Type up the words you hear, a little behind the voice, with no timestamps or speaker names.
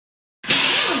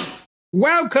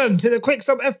Welcome to the Quick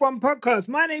Stop F1 podcast.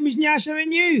 My name is Nyasha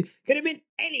and you could have been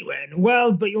anywhere in the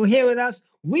world, but you're here with us.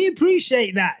 We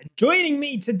appreciate that. Joining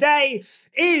me today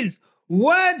is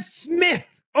Wordsmith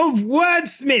of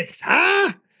Wordsmiths.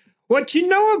 Huh? What you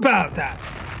know about that?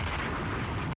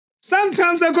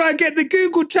 Sometimes I've got to get the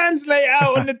Google Translate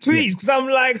out on the tweets because I'm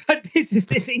like,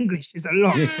 this English is a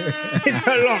lot. It's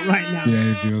a lot right now.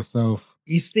 Yeah, yourself.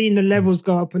 You've seen the levels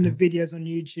go up on the videos on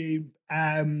YouTube.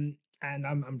 And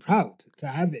I'm proud to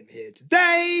have him here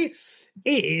today.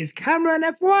 It is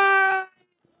CameronF1.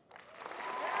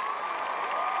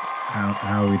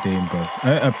 How are we doing, bro?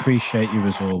 I appreciate you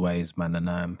as always, man,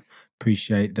 and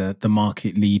appreciate the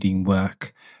market leading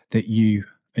work that you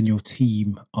and your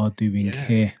team are doing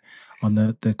here on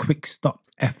the Quick Stop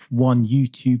F1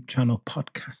 YouTube channel,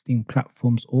 podcasting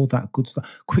platforms, all that good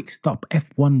stuff. Quick Stop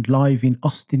F1 live in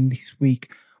Austin this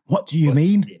week. What do you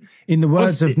mean? In the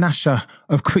words of Nasha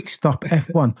of Quick Stop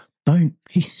F1, don't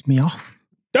piss me off.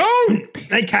 Don't!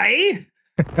 Okay.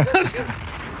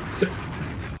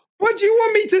 What do you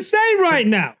want me to say right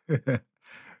now?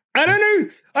 I don't know.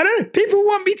 People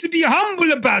want me to be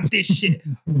humble about this shit.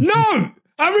 No,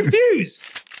 I refuse.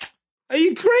 Are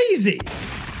you crazy?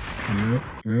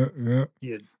 Yeah.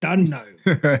 You don't know.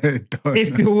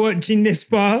 If you're watching this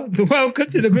far, welcome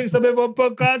to the Quick Stop F1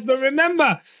 podcast. But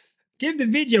remember, give the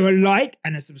video a like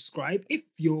and a subscribe. If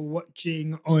you're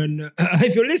watching on,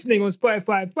 if you're listening on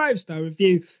Spotify, 5-star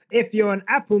review. If you're on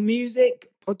Apple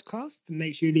Music podcast,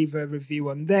 make sure you leave a review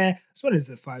on there, as well as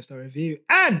a 5-star review.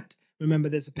 And remember,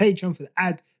 there's a Patreon for the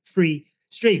ad-free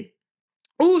stream.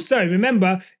 Also,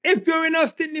 remember, if you're in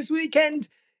Austin this weekend,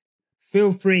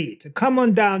 feel free to come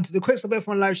on down to the Quick Stop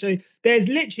F1 live show. There's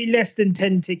literally less than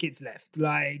 10 tickets left.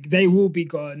 Like, they will be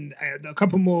gone.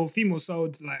 A few more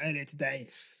sold like earlier today.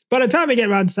 By the time we get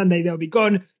around to Sunday, they'll be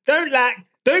gone.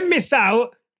 Don't miss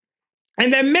out.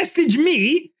 And then message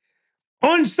me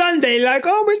on Sunday like,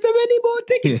 oh, is there any more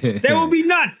tickets? There will be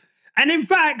none. And in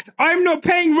fact, I'm not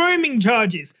paying roaming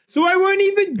charges, so I won't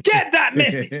even get that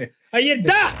message. Are you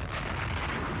daft?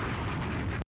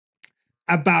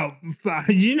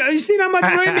 You seen how much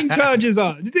roaming charges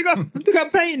are? Do you think I'm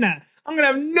paying that? I'm gonna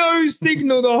have no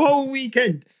signal the whole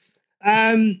weekend.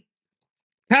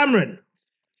 Cameron,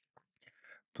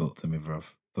 talk to me,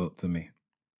 bruv. Talk to me.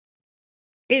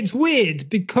 It's weird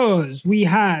because we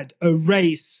had a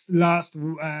race in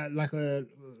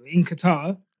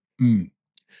Qatar.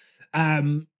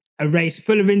 A race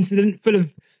full of incident, full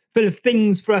of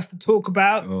things for us to talk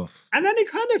about. And then it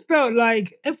kind of felt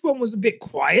like everyone was a bit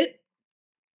quiet.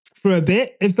 For a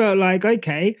bit, it felt like,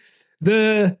 okay,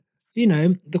 the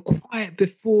quiet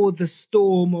before the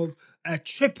storm of a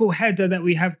triple header that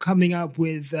we have coming up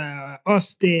with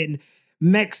Austin,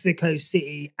 Mexico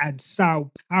City, and Sao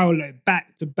Paulo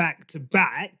back to back to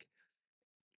back.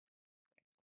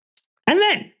 And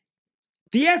then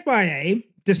the FIA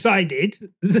decided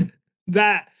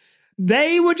that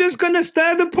they were just going to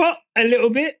stir the pot a little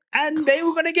bit and they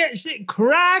were going to get shit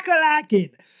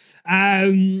crack-a-lacking.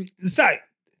 So,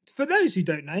 for those who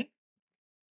don't know,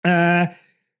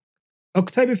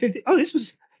 October 15th. Oh, this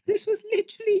was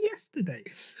literally yesterday,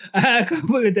 a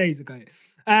couple of days ago.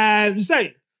 So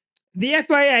the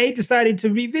FIA decided to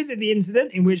revisit the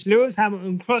incident in which Lewis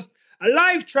Hamilton crossed a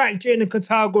live track during the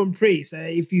Qatar Grand Prix. So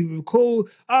if you recall,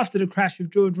 after the crash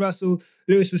with George Russell,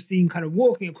 Lewis was seen kind of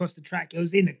walking across the track. It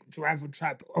was in a gravel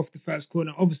trap off the first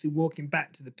corner, obviously walking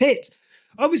back to the pit.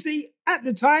 Obviously, at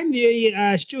the time,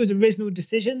 the steward's original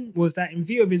decision was that in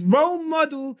view of his role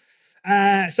model,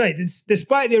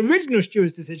 despite the original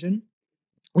steward's decision,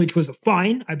 which was a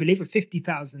fine, I believe, a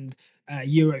 50,000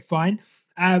 euro fine,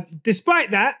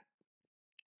 despite that,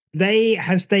 they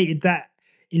have stated that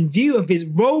in view of his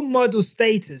role model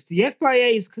status, the FIA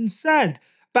is concerned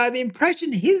about the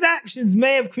impression his actions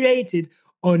may have created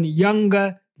on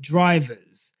younger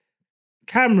drivers.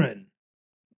 Cameron,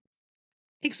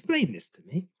 explain this to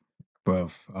me.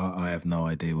 Bruv, I have no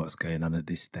idea what's going on at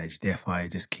this stage. The FIA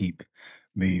just keep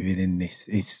moving in this.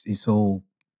 It's all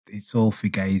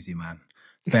fugazi, man.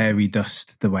 Fairy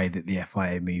dust, the way that the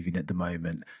FIA are moving at the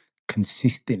moment.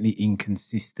 Consistently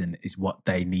inconsistent is what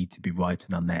they need to be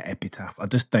writing on their epitaph. I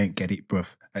just don't get it, bruv,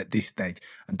 at this stage.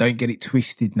 And don't get it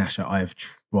twisted, Nasha. I've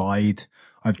tried,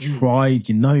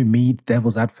 me,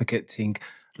 devil's advocate thing,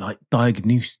 like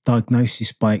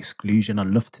diagnosis by exclusion. I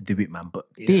love to do it, man. But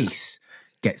this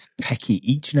gets techie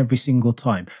each and every single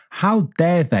time. How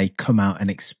dare they come out and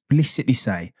explicitly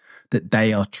say that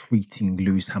they are treating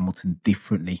Lewis Hamilton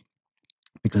differently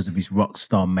because of his rock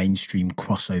star mainstream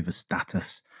crossover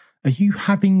status? Are you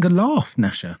having a laugh,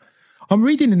 Nasha? I'm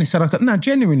reading this and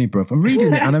genuinely, bruv, I'm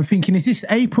reading it and I'm thinking, is this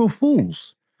April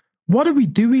Fool's? What are we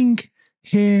doing?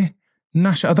 here,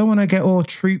 Nash, I don't want to get all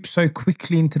troop so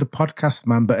quickly into the podcast,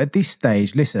 man. But at this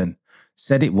stage, listen,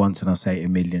 said it once and I'll say it a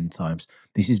million times.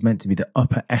 This is meant to be the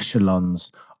upper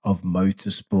echelons of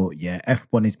motorsport. Yeah,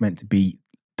 F1 is meant to be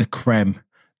the creme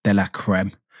de la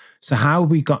creme. So how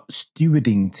we got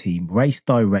stewarding team, race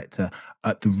director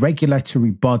at the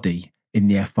regulatory body in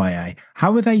the FIA,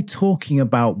 how are they talking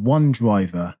about one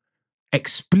driver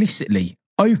explicitly,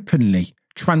 openly,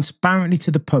 transparently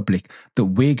to the public that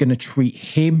we're going to treat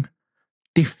him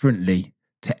differently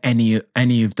to any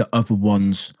of the other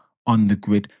ones on the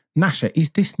grid? Nasha, is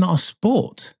this not a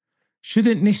sport?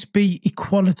 Shouldn't this be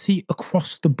equality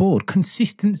across the board?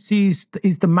 Consistency is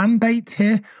the mandate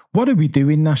here. What are we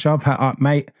doing, Nasha?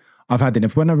 I've had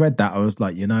enough. When I read that, I was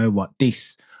like, you know what?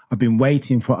 I've been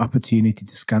waiting for an opportunity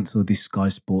to cancel this Sky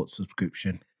Sports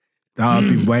subscription. I've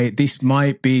been waiting. This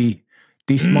might be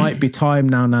time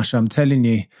now, Nasha. I'm telling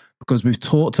you, because we've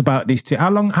talked about this.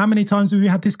 How many times have we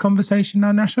had this conversation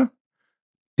now, Nasha?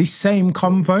 This same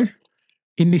convo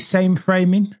in this same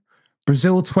framing.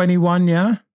 Brazil 21,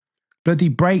 yeah. Bloody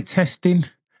brake testing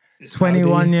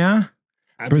 21, yeah.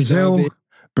 Brazil,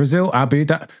 Abu.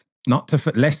 That not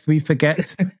to lest we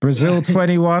forget. Brazil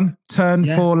 21, turn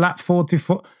 4, lap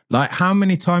 44. Like, how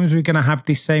many times are we going to have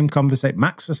this same conversation?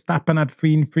 Max Verstappen had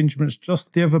 3 infringements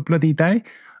just the other bloody day.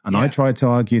 And I tried to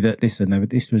argue that, listen,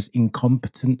 this was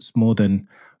incompetence more than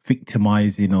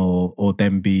victimizing or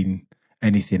them being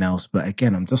anything else. But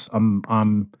again,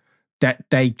 that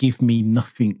they give me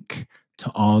nothing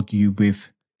to argue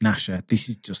with. Nasha, this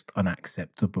is just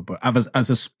unacceptable. But as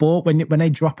a sport, when they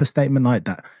drop a statement like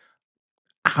that,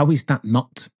 how is that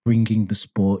not bringing the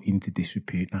sport into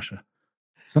disrepute, Nasha?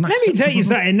 Let me tell you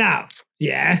something now.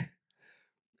 Yeah.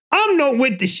 I'm not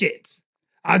with the shit.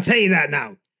 I'll tell you that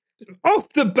now.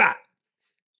 Off the bat.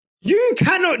 You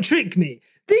cannot trick me.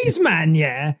 These man,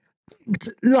 yeah,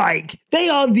 like they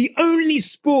are the only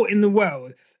sport in the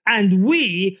world, and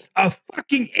we are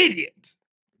fucking idiots.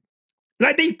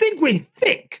 Like they think we're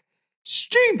thick,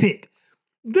 stupid.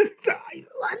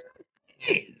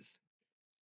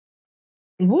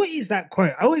 What is that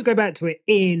quote? I always go back to it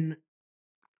in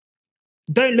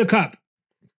Don't Look Up.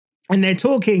 And they're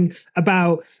talking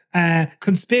about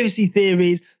conspiracy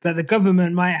theories that the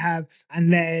government might have.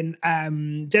 And then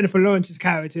Jennifer Lawrence's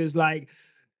character is like,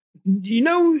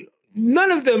 none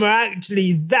of them are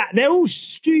actually that. They're all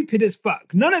stupid as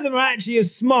fuck. None of them are actually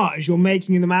as smart as you're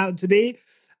making them out to be.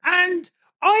 And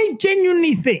I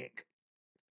genuinely think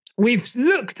we've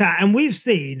looked at and we've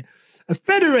seen a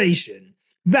federation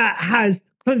that has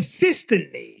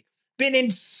consistently been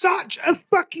in such a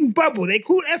fucking bubble. They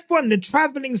call F1 the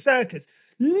traveling circus.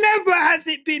 Never has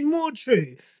it been more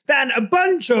true than a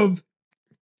bunch of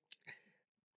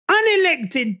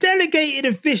unelected delegated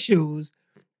officials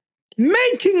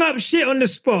making up shit on the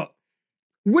spot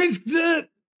with the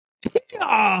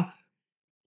PR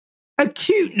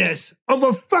acuteness of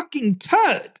a fucking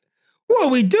turd. What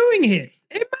are we doing here?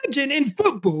 Imagine in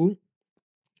football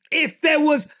if there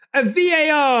was a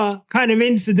VAR kind of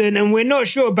incident and we're not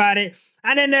sure about it,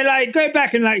 and then they're like, go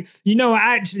back and like, you know what,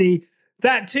 actually,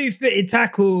 that two-footed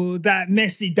tackle that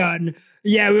Messi done,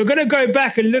 yeah, we're going to go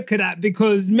back and look at that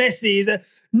because Messi is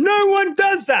no one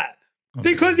does that.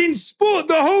 Because in sport,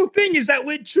 the whole thing is that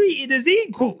we're treated as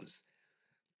equals.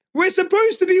 We're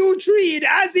supposed to be all treated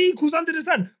as equals under the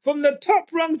sun, from the top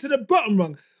rung to the bottom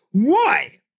rung.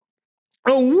 Why?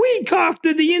 A week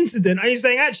after the incident, are you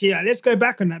saying, actually, yeah, let's go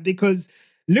back on that because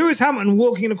Lewis Hamilton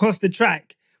walking across the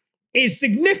track is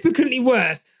significantly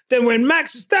worse than when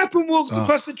Max Verstappen walked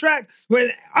across the track,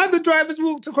 when other drivers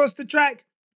walked across the track.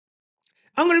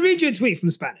 I'm going to read you a tweet from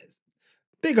Spanners.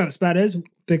 Big up Spanners.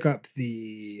 Big up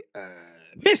the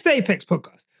Missed Apex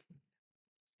podcast.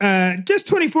 Just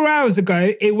 24 hours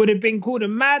ago, it would have been called a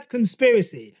mad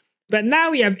conspiracy. But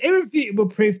now we have irrefutable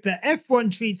proof that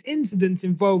F1 treats incidents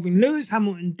involving Lewis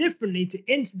Hamilton differently to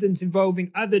incidents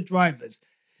involving other drivers.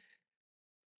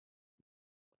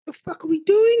 What the fuck are we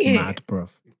doing here? Mad,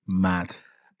 bruv. Mad.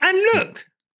 And look,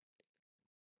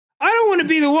 I don't want to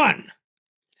be the one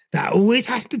that always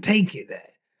has to take it there,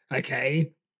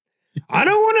 okay? I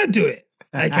don't want to do it,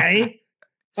 okay?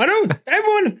 I don't.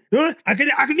 Everyone, I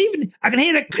can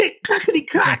hear the click, clackety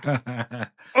clack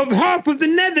of half of the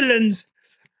Netherlands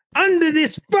under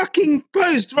this fucking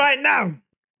post right now.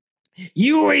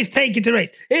 You always take it to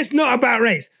race. It's not about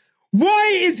race.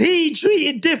 Why is he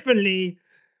treated differently,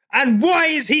 and why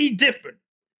is he different?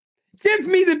 Give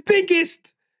me the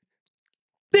biggest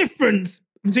difference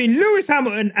between Lewis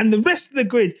Hamilton and the rest of the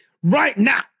grid right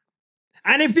now.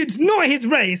 And if it's not his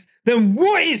race, then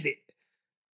what is it?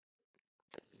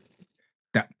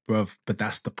 Bruv, but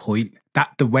that's the point.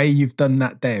 That the way you've done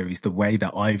that there is the way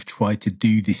that I've tried to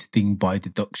do this thing by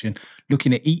deduction,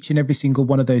 looking at each and every single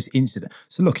one of those incidents.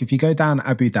 So look, if you go down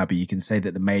Abu Dhabi, you can say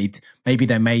that maybe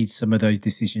they made some of those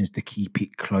decisions to keep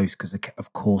it close because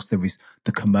of course there is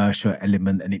the commercial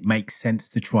element, and it makes sense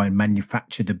to try and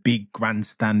manufacture the big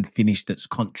grandstand finish that's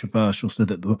controversial so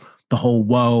that the whole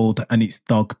world and its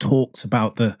dog talks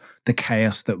about the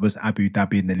chaos that was Abu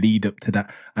Dhabi and the lead up to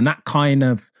that. And that kind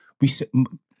of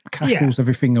cash rules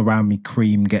everything around me.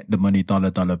 Cream, get the money,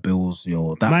 dollar bills.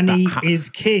 Money is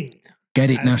king. Get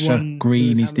it, Nasha.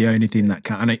 Green is the only thing that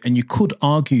can. And you could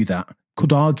argue that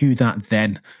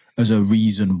then as a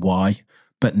reason why.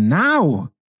 But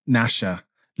now, Nasha,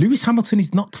 Lewis Hamilton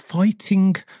is not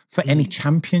fighting for any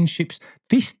championships.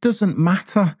 This doesn't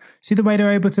matter. See the way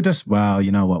they're able to just, well,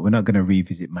 you know what? We're not going to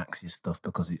revisit Max's stuff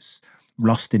because it's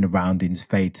lost in the roundings,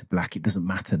 fade to black. It doesn't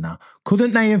matter now.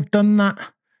 Couldn't they have done that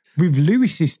with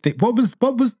Lewis's thing?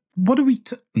 What are we?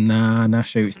 Nah,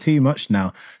 Nasha, it's too much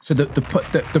now. So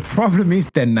the problem is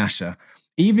then, Nasha,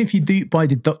 even if you do it by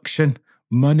deduction,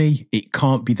 money, it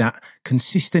can't be that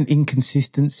consistent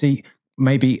inconsistency.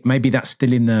 Maybe that's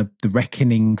still in the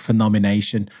reckoning for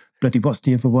nomination. Bloody, what's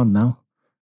the other one now?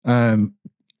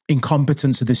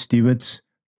 Incompetence of the stewards,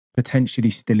 potentially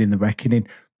still in the reckoning.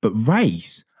 But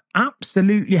race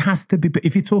absolutely has to be. But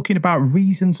if you're talking about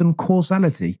reasons and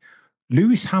causality,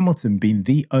 Lewis Hamilton being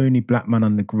the only black man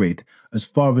on the grid, as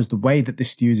far as the way that the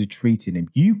stewards are treating him,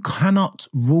 you cannot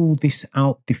rule this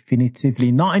out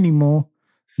definitively. Not anymore.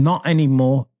 Not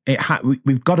anymore.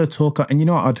 We've got to talk. And you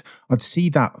know what? I'd see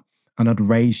that and I'd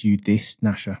raise you this,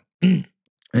 Nasha. I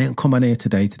didn't come on here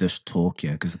today to just talk,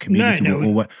 because the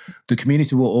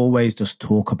community will always just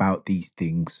talk about these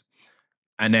things.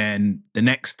 And then the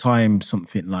next time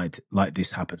something like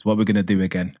this happens, what we're gonna do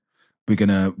again? We're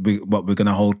gonna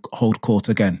hold court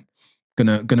again.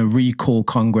 Gonna recall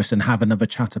Congress and have another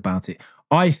chat about it.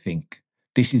 I think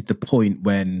this is the point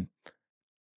when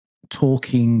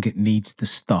talking needs to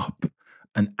stop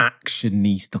and action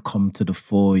needs to come to the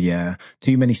fore. Yeah,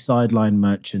 too many sideline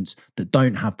merchants that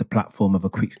don't have the platform of a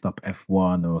Quick Stop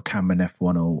F1 or a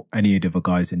CameronF1 or any of the other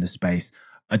guys in the space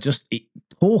are just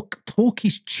talk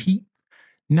is cheap.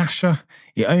 Nasha,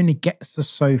 it only gets us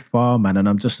so far, man. And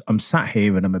I'm sat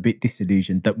here and I'm a bit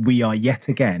disillusioned that we are yet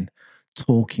again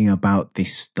talking about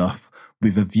this stuff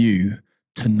with a view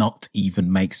to not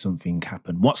even make something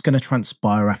happen. What's going to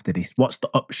transpire after this? What's the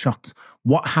upshot?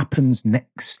 What happens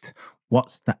next?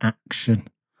 What's the action?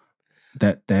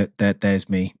 There's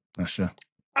me, Nasha.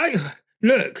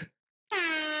 Look,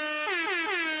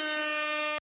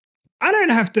 I'm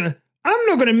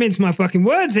not going to mince my fucking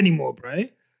words anymore, bro.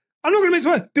 I'm not going to mince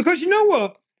my words because you know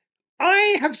what?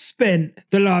 I have spent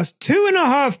the last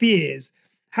 2.5 years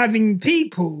having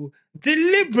people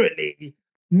deliberately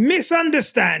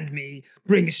misunderstand me,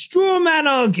 bring straw man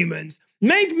arguments,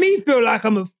 make me feel like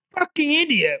I'm a fucking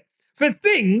idiot for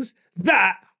things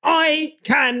that I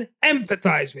can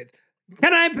empathize with.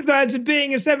 Can I empathize with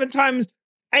being a 7-time,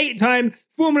 8-time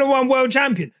Formula One world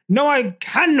champion? No, I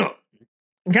cannot.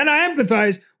 Can I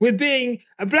empathize with being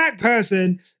a black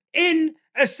person in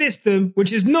a system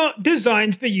which is not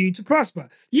designed for you to prosper?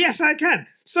 Yes, I can.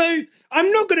 So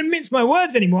I'm not going to mince my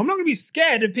words anymore. I'm not going to be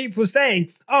scared of people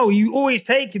saying, oh, you always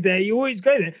take it there, you always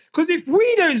go there. Because if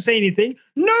we don't say anything,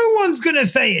 no one's going to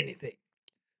say anything.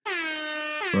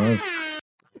 Bro.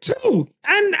 True.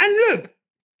 And look,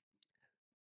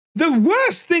 the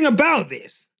worst thing about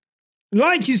this,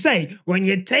 like you say, when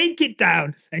you take it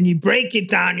down and you break it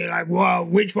down, you're like, whoa,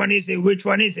 which one is it? Which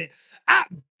one is it? At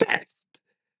best,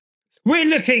 we're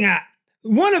looking at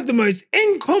one of the most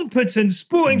incompetent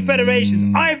sporting federations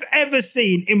I've ever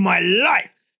seen in my life.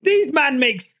 These men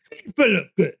make people look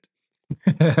good.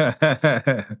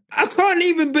 I can't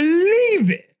even believe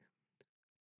it.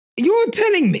 You're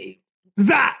telling me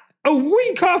that a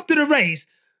week after the race,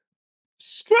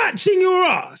 scratching your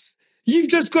ass, you've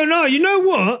just gone, oh, you know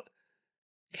what?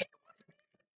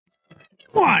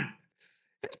 One.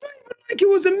 It's not even like it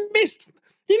was a missed.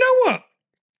 You know what?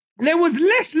 There was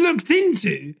less looked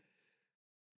into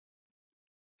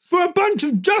for a bunch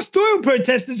of Just Oil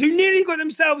protesters who nearly got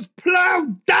themselves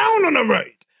ploughed down on a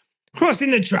road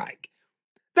crossing the track.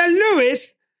 That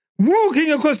Lewis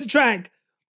walking across the track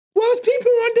whilst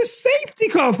people were under safety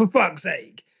car, for fuck's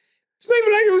sake. It's not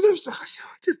even like it was.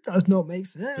 It just does not make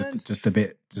sense. Just a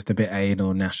bit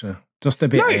anal, Nasha. Just a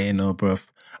bit anal, bruv.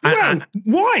 Well,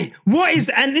 why? What is?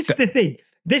 And this is the thing.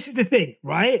 This is the thing,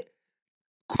 right?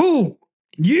 Cool.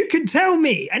 You can tell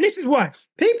me, and this is why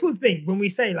people think when we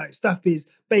say like stuff is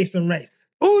based on race,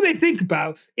 all they think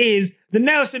about is the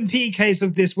Nelson P case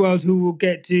of this world, who we'll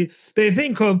get to. They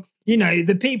think of You know,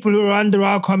 the people who are under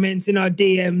our comments in our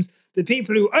DMs, the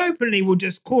people who openly will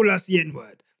just call us the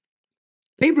N-word,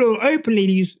 people who openly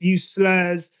use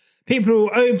slurs, people who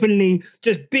openly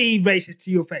just be racist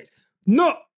to your face,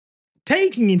 not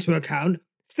taking into account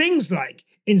things like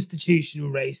institutional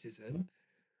racism,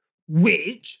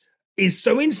 which is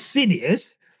so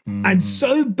insidious and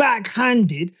so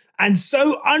backhanded and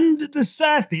so under the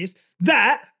surface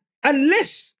that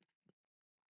unless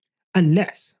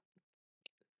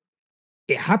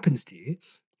it happens to you,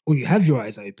 or you have your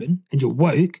eyes open and you're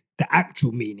woke, the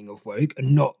actual meaning of woke,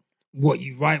 and not what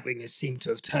you right wingers seem to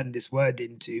have turned this word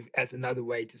into as another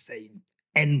way to say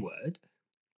N word,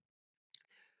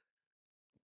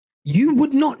 you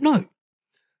would not know.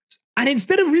 And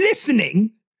instead of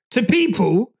listening to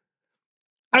people,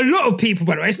 a lot of people,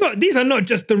 by the way, these are not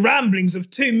just the ramblings of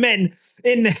two men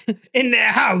in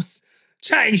their house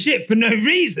chatting shit for no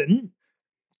reason.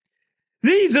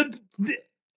 These are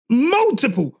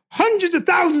multiple hundreds of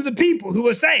thousands of people who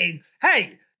are saying,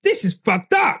 hey, this is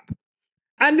fucked up.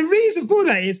 And the reason for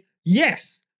that is,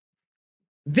 yes,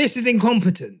 this is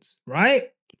incompetence,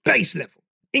 right? Base level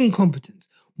incompetence.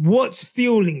 What's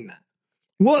fueling that?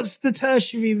 What's the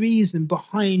tertiary reason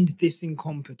behind this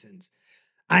incompetence?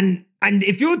 And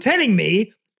if you're telling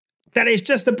me that it's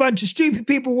just a bunch of stupid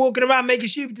people walking around making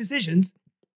stupid decisions,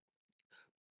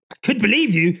 I could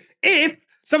believe you if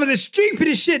some of the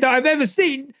stupidest shit that I've ever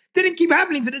seen didn't keep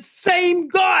happening to the same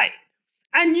guy.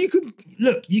 And you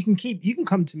can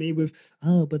come to me with,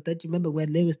 oh, but don't you remember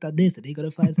when Lewis done this and he got a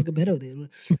 5-second penalty?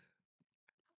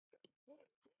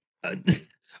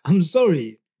 I'm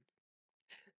sorry.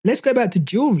 Let's go back to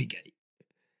Jewelry Gate.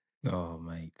 Oh,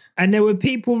 mate. And there were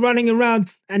people running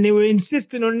around and they were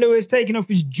insisting on Lewis taking off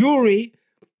his jewelry.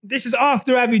 This is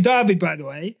after Abu Dhabi, by the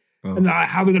way. Oh. And like,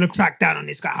 how are we going to crack down on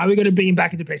this guy? How are we going to bring him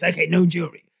back into place? Okay, no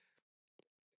jewelry.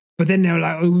 But then they were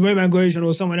like, oh, Roman Grosjean,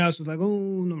 or someone else was like,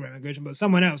 oh, not Roman Grosjean, but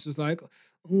someone else was like,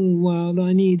 oh, well,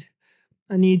 I need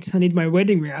my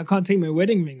wedding ring. I can't take my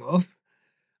wedding ring off.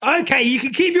 Okay, you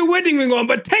can keep your wedding ring on,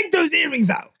 but take those earrings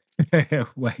out.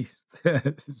 Waste.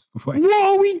 What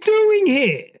are we doing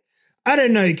here? I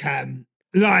don't know, Cam.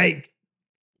 Like,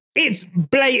 it's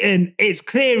blatant. It's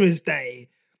clear as day.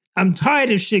 I'm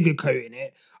tired of sugarcoating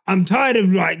it. I'm tired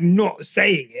of like not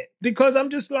saying it because I'm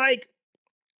just like,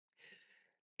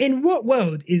 in what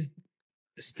world is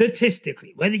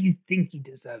statistically, whether you think he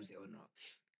deserves it or not,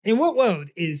 in what world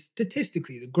is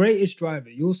statistically the greatest driver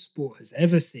your sport has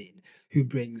ever seen who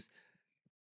brings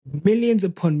millions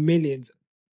upon millions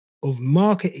of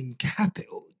marketing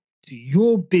capital to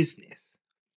your business,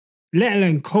 let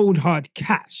alone cold hard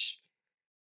cash?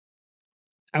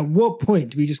 At what point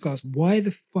do we just ask, why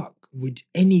the fuck would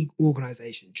any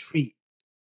organization treat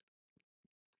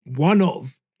one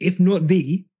of, if not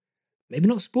the, maybe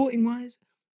not sporting wise,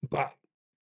 but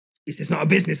it's just not a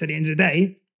business at the end of the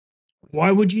day.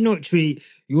 Why would you not treat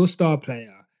your star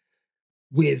player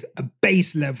with a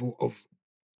base level of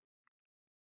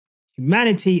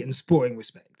humanity and sporting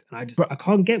respect? And I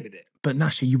can't get with it. But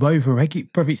Nasha, you over-egg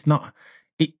it, bruv. It's not.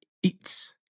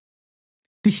 It's.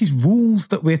 This is rules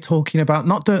that we're talking about,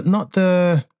 not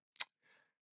the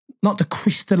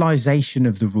crystallization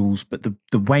of the rules, but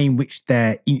the way in which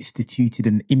they're instituted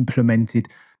and implemented.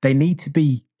 They need to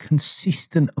be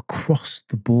consistent across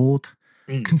the board.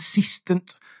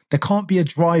 Consistent. There can't be a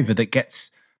driver that gets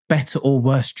better or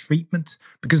worse treatment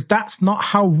because that's not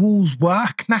how rules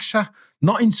work, Nasha.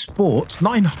 Not in sports,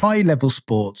 not in high-level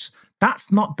sports.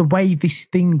 That's not the way this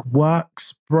thing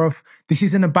works, bruv. This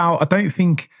isn't about, I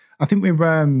think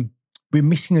we're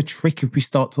missing a trick if we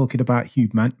start talking about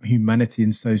humanity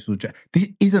and social justice. This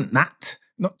isn't that.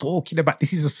 Not talking about,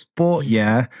 this is a sport,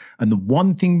 yeah. And the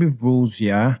one thing with rules,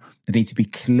 yeah, they need to be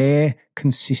clear,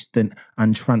 consistent,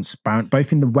 and transparent,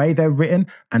 both in the way they're written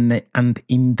and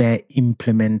in their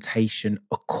implementation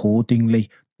accordingly.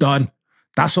 Done.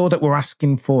 That's all that we're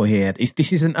asking for here.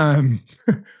 This isn't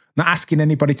not asking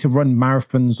anybody to run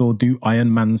marathons or do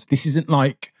Ironmans. This isn't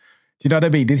like, do you know what I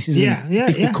mean? This isn't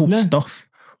difficult stuff.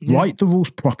 Yeah. Write the rules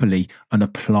properly and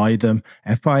apply them.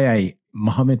 FIA,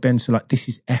 Mohammed Ben Salah, this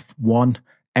is F1,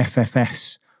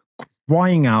 FFS.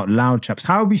 Crying out loud, chaps.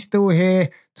 How are we still here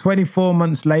 24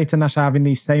 months later, Nash, having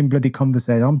these same bloody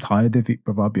conversations? I'm tired of it,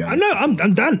 bro. I know, I'm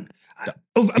done.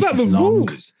 About the long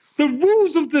rules. The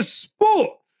rules of the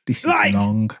sport. This is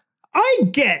long.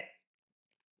 Look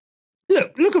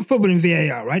at football in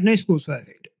VAR, right? No sport's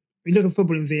perfect. We look at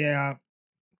football in VAR,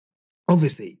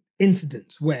 obviously,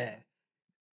 incidents where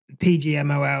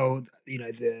PGMOL,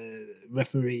 the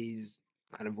referees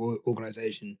kind of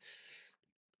organization,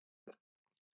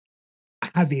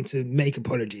 having to make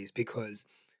apologies because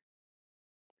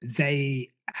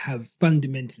they have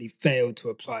fundamentally failed to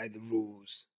apply the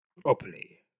rules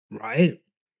properly, right?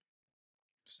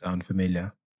 Sound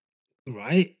familiar?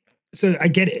 Right? So I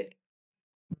get it.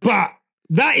 But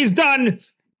that is done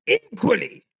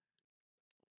equally.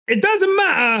 It doesn't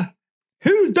matter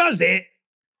who does it.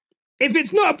 If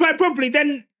it's not applied properly,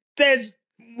 then there's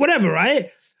whatever,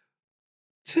 right?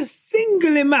 To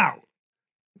single him out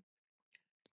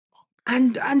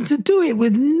and to do it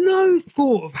with no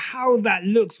thought of how that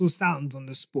looks or sounds on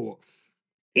the sport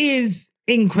is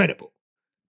incredible.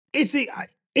 It's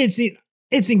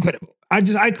incredible. I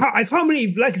can't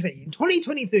believe, like I say, in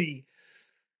 2023,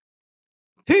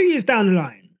 2 years down the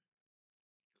line,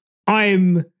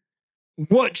 I'm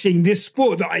watching this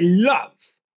sport that I love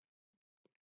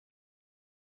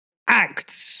act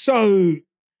so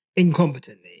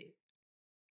incompetently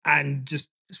and just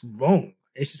wrong.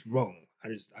 It's just wrong. I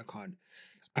can't.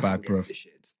 I Bad, can't get bro. the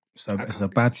shit. So I it's can't a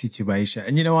get bad situation.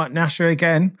 And you know what, Nasha,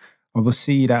 again, I will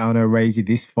see you that I'm gonna raise you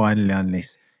this finally on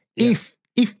this. Yeah.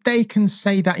 If they can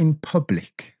say that in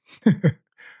public,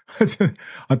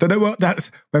 I don't know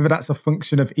whether that's a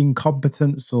function of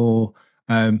incompetence or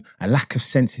a lack of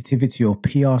sensitivity or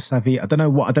PR savvy. I don't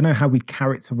know how we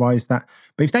characterize that.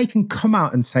 But if they can come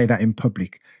out and say that in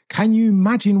public, can you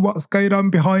imagine what's going on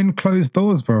behind closed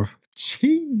doors, bro?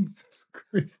 Jesus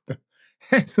Christ.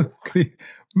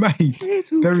 Mate,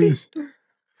 there is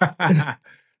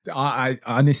I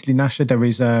honestly, Nasha, there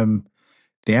is the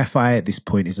FIA at this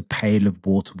point is a pail of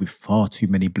water with far too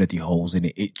many bloody holes in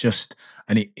it.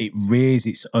 It rears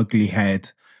its ugly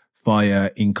head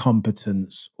via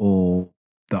incompetence or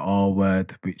the R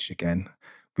word, which again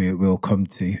we'll come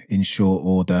to in short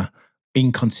order.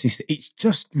 Inconsistent. It's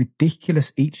just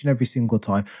ridiculous each and every single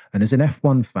time. And as an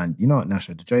F1 fan, you know what,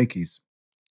 Nasha, the joke is,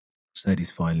 said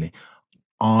this finally.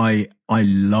 I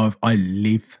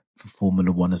live for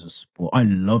Formula One as a sport. I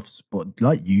love sport.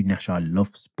 Like you, Nash, I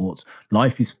love sports.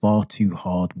 Life is far too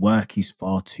hard. Work is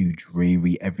far too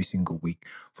dreary every single week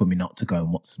for me not to go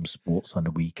and watch some sports on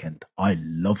the weekend. I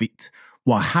love it.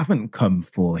 What I haven't come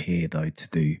for here, though, to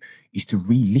do is to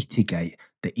relitigate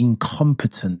the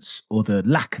incompetence or the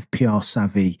lack of PR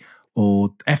savvy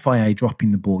or FIA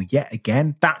dropping the ball yet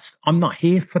again. I'm not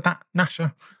here for that,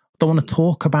 Nasha. I don't want to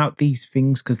talk about these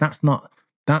things because that's not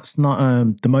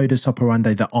the modus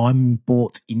operandi that I'm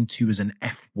bought into as an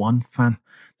F1 fan.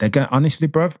 They're going, honestly,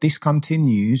 bruv, this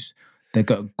continues. They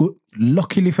got good.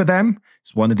 Luckily for them,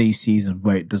 it's one of these seasons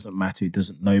where it doesn't matter.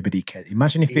 Nobody cares.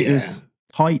 Imagine if it Yeah. was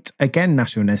tight again,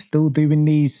 National, and they're still doing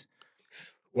these.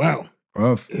 Well,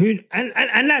 Bruv.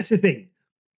 and that's the thing.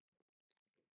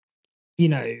 You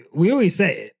know, we always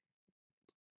say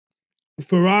it.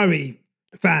 Ferrari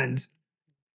fans,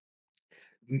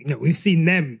 you know, we've seen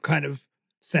them kind of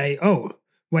say, "Oh,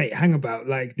 wait, hang about!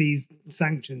 Like these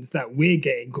sanctions that we're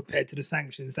getting compared to the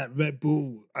sanctions that Red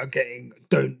Bull are getting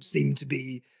don't seem to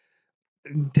be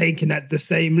taken at the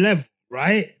same level,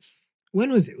 right?"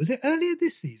 When was it? Was it earlier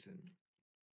this season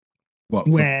What?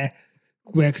 where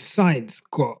Science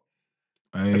got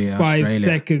Oh a yeah, 5 Australia.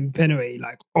 second penalty,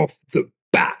 like off the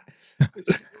bat?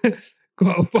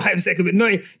 Got a 5 second, but no,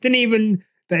 they didn't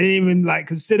even like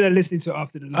consider listening to it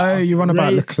after the Oh, after you're the on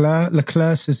about race.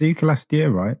 Leclerc Suzuka last year,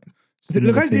 right? So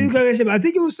look, Similar thing. I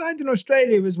think it was signed in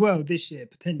Australia as well this year,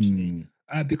 potentially,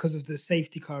 because of the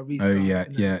safety car restarts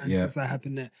and stuff that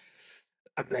happened there.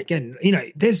 I mean, again, you know,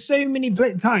 there's so many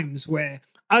times where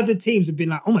other teams have been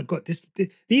like, "Oh my god,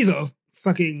 these are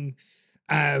fucking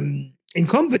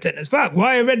incompetent as fuck.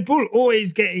 Why are Red Bull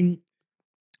always getting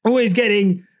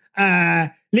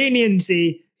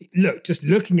leniency?" Look, just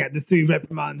looking at the 3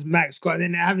 reprimands Max got, and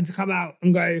then they're having to come out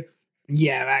and go,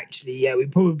 "Yeah, actually, yeah, we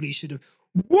probably should have."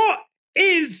 What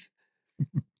is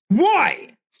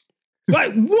why?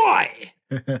 Like, why?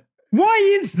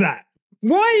 Why is that?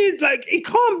 Why is like it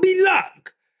can't be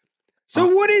luck? So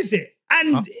what is it?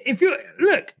 And if you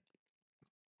look,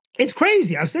 it's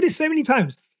crazy. I've said it so many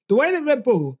times. The way that Red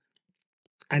Bull,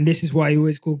 and this is why you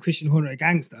always call Christian Horner a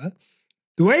gangster,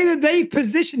 the way that they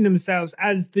position themselves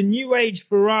as the new age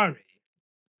Ferrari,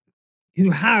 who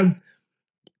have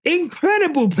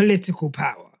incredible political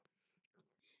power,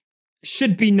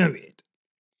 should be noted.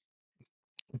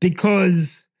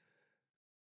 Because,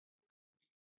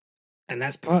 and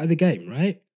that's part of the game,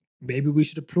 right? Maybe we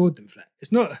should applaud them for that.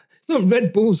 It's not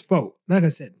Red Bull's fault, like I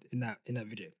said in that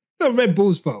video. It's not Red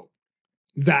Bull's fault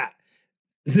that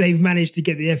they've managed to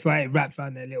get the FIA wrapped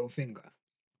around their little finger.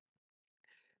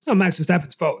 It's not Max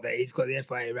Verstappen's fault that he's got the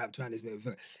FIA wrapped around his little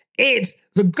finger. It's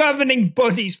the governing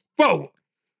body's fault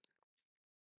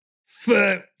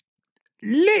for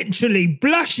literally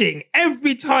blushing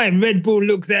every time Red Bull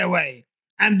looks their way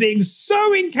and being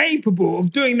so incapable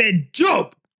of doing their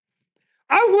job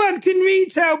I've worked in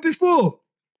retail before.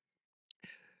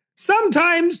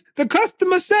 Sometimes the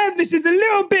customer service is a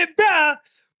little bit better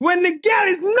when the gal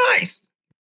is nice.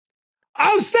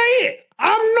 I'll say it.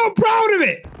 I'm not proud of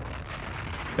it.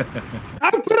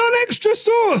 I put on extra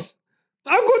sauce.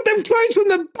 I got them clothes from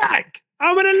the back.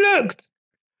 I went and looked.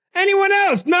 Anyone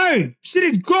else? No. Shit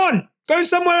is gone. Go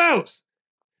somewhere else.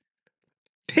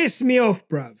 Piss me off,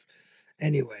 bruv.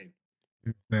 Anyway.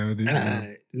 Nailed it,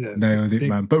 man. Look, Nailed it,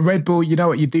 man. But Red Bull, you know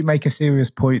what? You do make a serious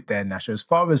point there, Nash. As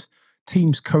far as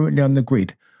teams currently on the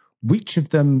grid, which of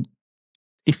them,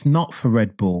 if not for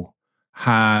Red Bull,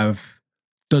 have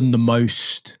done the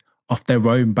most off their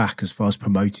own back as far as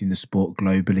promoting the sport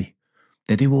globally?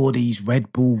 They do all these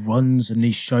Red Bull runs and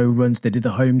these show runs. They did a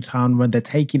hometown run. They're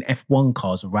taking F1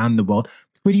 cars around the world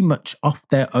pretty much off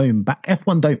their own back.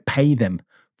 F1 don't pay them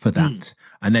for that.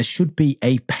 And there should be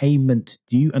a payment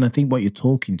due. And I think what you're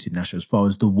talking to, Nash, as far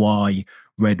as the why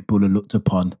Red Bull are looked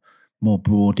upon more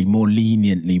broadly, more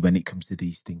leniently when it comes to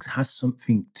these things, has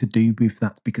something to do with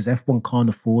that, because F1 can't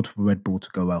afford for Red Bull to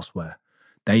go elsewhere.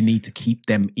 They need to keep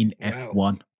them in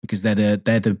F1 because they're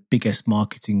the biggest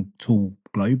marketing tool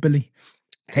globally.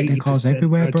 Take their cars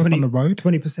everywhere, bro, on the road.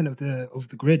 20% of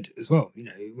the grid as well. You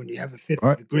know, when you have a fifth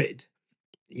of the grid,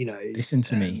 you know. Listen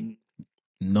to me.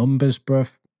 Numbers, bro.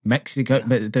 Mexico,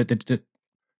 the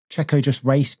Checo just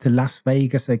raced to Las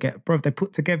Vegas. They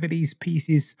put together these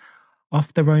pieces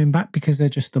off their own back because they're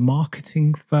just a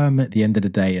marketing firm at the end of the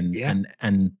day.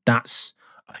 And that's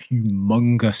a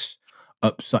humongous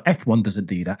upside. F1 doesn't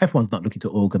do that. F1's not looking to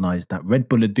organize that. Red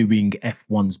Bull are doing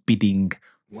F1's bidding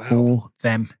for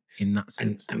them in that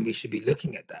sense. And we should be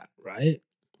looking at that, right?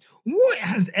 What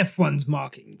has F1's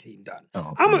marketing team done?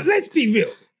 Let's be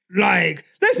real.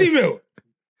 Let's be real.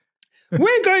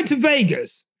 We're going to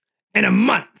Vegas in a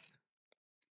month.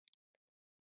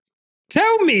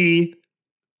 Tell me,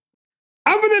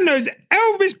 other than those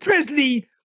Elvis Presley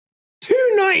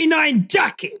 $2.99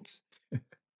 jackets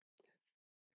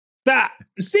that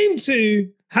seem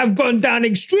to have gone down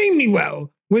extremely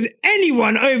well with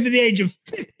anyone over the age of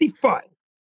 55.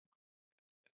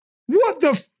 What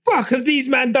the fuck have these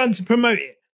men done to promote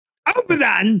it? Other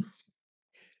than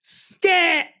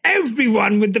scare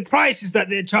everyone with the prices that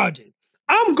they're charging.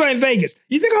 I'm going Vegas.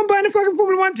 You think I'm buying a fucking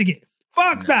Formula One ticket?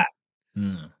 Fuck that.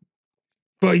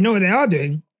 But you know what they are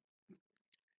doing?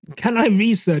 Can I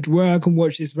research where I can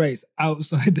watch this race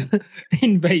outside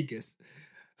in Vegas?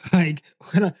 Like,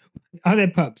 are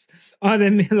there pubs? Are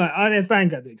there fan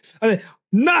gatherings?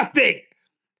 Nothing?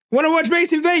 Want to watch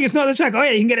race in Vegas, not the track? Oh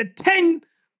yeah, you can get a 10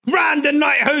 grand a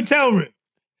night hotel room,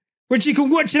 which you can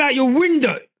watch it out your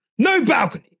window. No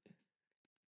balcony.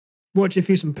 Watch it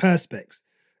through some perspex.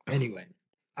 Anyway,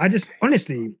 F1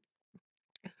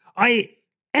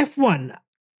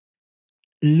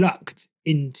 lucked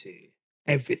into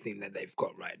everything that they've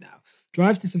got right now.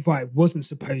 Drive to Survive wasn't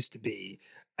supposed to be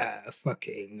a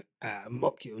fucking a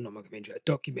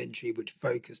documentary which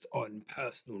focused on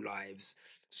personal lives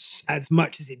as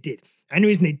much as it did. The only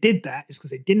reason they did that is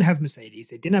because they didn't have Mercedes,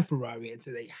 they didn't have Ferrari, and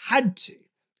so they had to.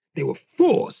 They were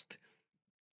forced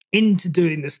into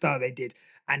doing the style they did,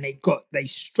 and they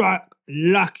struck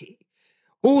lucky.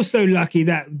 Also lucky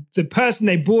that the person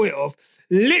they bought it off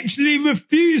literally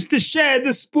refused to share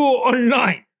the sport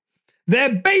online.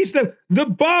 Their base level, the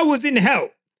bar was in hell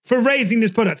for raising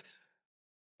this product.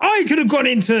 I could have gone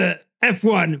into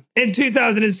F1 in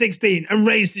 2016 and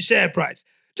raised the share price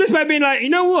just by being like, you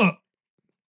know what?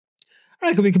 I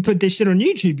reckon we could put this shit on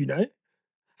YouTube, you know?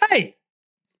 Hey,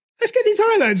 let's get these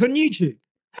highlights on YouTube.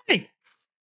 Hey,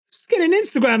 let's get an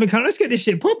Instagram account. Let's get this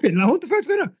shit popping. Like, what the fuck's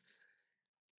going on?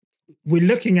 We're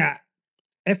looking at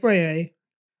FIA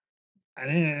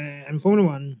and Formula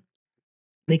One.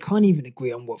 They can't even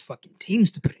agree on what fucking teams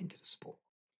to put into the sport.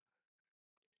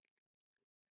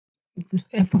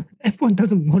 F1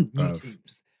 doesn't want new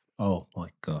teams. Oh my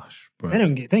gosh, bro. They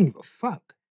don't give a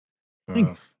fuck. They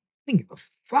don't give a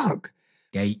fuck.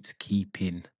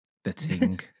 Gatekeeping the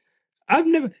thing. I've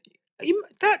never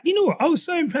you know what? I was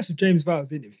so impressed with James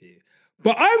Vowles' interview,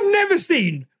 but I've never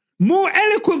seen more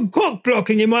eloquent cock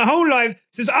blocking in my whole life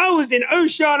since I was in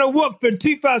Oceana, Watford,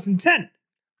 2010.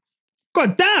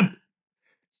 God damn!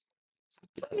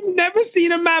 I've never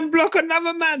seen a man block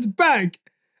another man's bag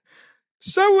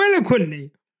so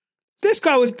eloquently. This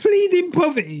guy was pleading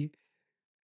poverty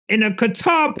in a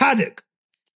Qatar paddock.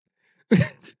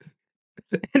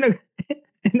 in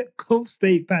a Gulf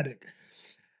State paddock.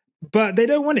 But they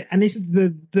don't want it. And this is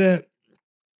the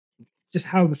just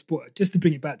how the sport, just to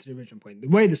bring it back to the original point, the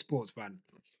way the sport's run,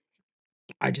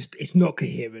 it's not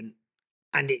coherent,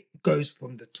 and it goes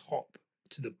from the top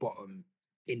to the bottom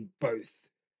in both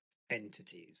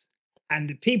entities. And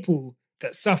the people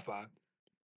that suffer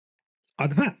are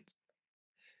the fans.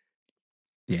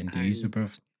 The end user, bro.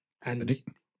 And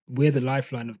we're the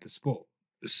lifeline of the sport.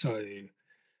 So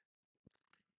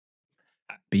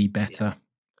be better.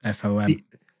 FOM.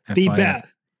 Be better.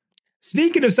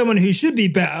 Speaking of someone who should be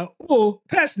better, or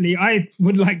personally, I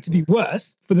would like to be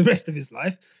worse for the rest of his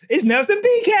life, is Nelson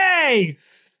PK.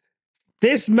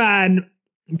 This man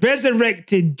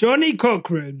resurrected Johnny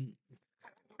Cochran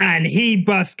and he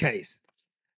bust case.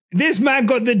 This man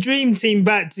got the dream team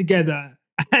back together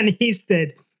and he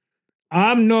said,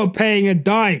 I'm not paying a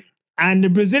dime. And the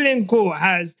Brazilian court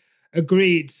has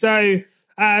agreed. So,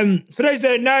 for those that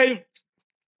don't know, it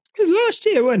was last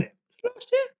year, wasn't it?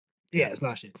 Last year? Yeah, it was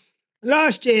last year.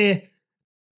 Last year,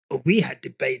 we had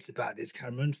debates about this,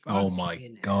 Cameron. Oh my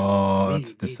God,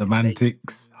 the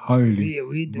semantics.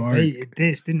 We debated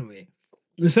this, didn't we?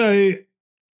 So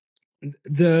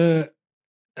the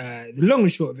long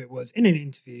and short of it was in an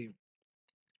interview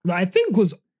that I think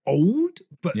was old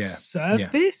but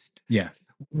surfaced. Yeah.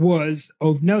 Was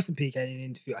of Nelson PK in an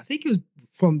interview. I think it was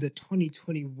from the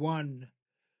 2021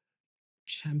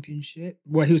 championship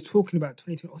where he was talking about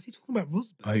 2020. Was he talking about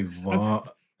Rosberg? Oh,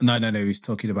 what? No. He was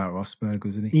talking about Rosberg,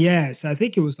 wasn't he? Yeah, so I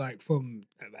think it was like from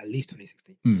at least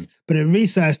 2016. But it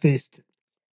resurfaced,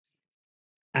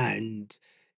 and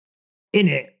in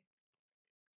it,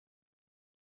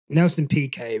 Nelson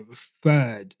PK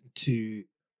referred to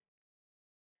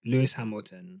Lewis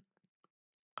Hamilton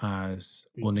as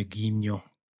Oneguinho.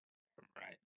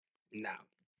 Right. Now,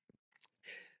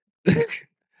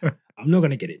 I'm not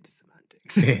going to get into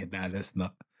semantics. Yeah, no, that's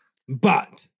not.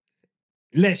 But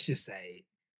let's just say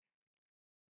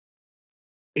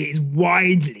it is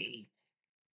widely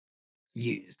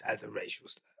used as a racial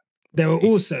slur. There were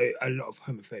also a lot of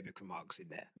homophobic remarks in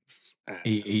there.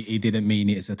 He didn't mean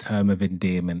it as a term of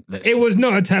endearment. It was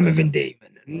not a term of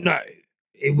endearment. No,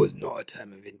 it was not a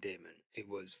term of endearment. It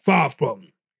was far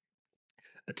from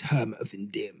a term of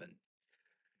endearment.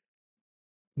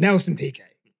 Nelson PK.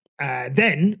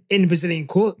 Then in the Brazilian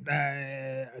court,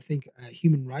 I think a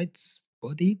human rights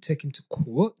body took him to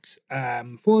court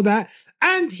for that,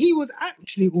 and he was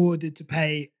actually ordered to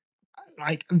pay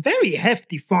like a very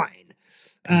hefty fine,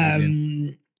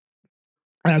 5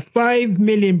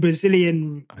 million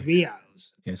Brazilian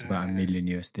reals. Yeah, it's about $1 million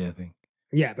USD, I think.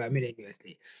 Yeah, about $1 million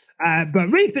USD.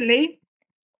 But recently,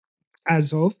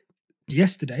 as of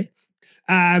yesterday,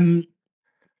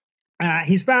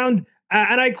 he's found,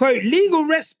 and I quote, legal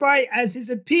respite as his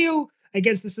appeal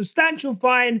against the substantial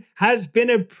fine has been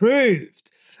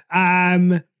approved.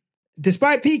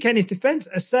 Despite PK and his defense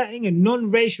asserting a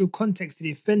non-racial context to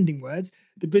the offending words,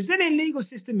 the Brazilian legal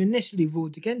system initially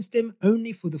ruled against him,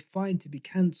 only for the fine to be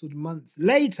cancelled months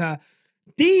later,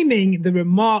 deeming the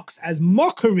remarks as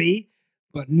mockery,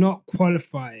 but not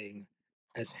qualifying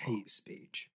as hate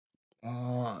speech.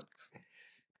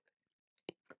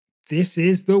 This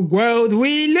is the world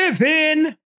we live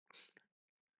in.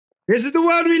 This is the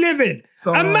world we live in.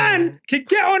 A man can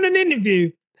get on an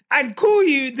interview and call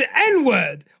you the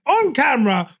N-word on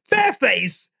camera,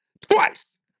 bareface,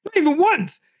 twice. Not even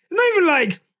once. It's not even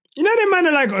like, you know, the man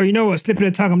are like, oh, you know what, slipping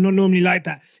the tongue, I'm not normally like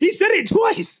that. He said it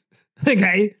twice.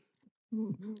 Okay.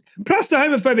 Plus the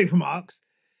homophobic remarks.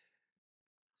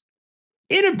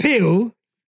 In appeal,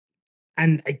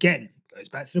 and again, goes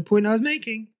back to the point I was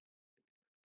making.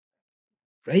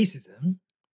 Racism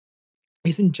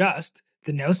isn't just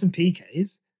the Nelson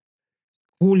PKs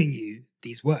calling you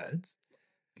these words,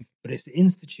 but it's the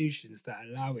institutions that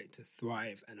allow it to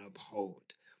thrive and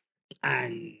uphold.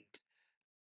 And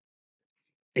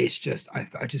it's just,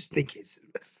 I just think it's,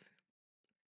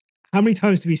 how many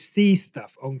times do we see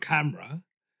stuff on camera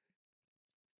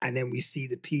and then we see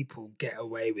the people get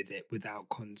away with it without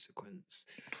consequence?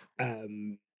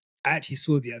 I actually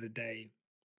saw the other day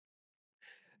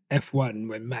F1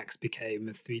 when Max became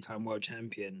a 3-time world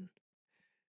champion.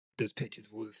 There's pictures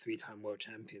of all the 3-time world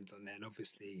champions on there, and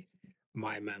obviously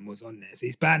my man was on there. So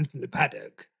he's banned from the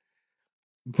paddock,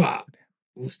 but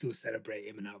we'll still celebrate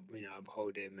him and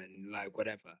uphold him and like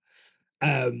whatever.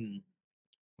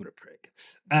 What a prick.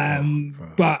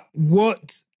 But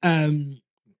what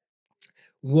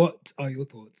are your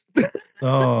thoughts?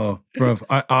 Oh, bro,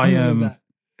 I am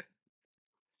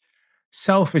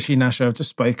selfishly, Nash, I've just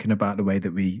spoken about the way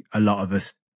that a lot of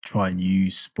us try and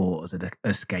use sport as an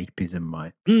escapism,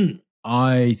 right?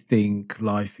 I think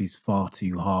life is far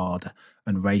too hard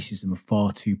and racism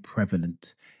far too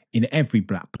prevalent in every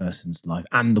black person's life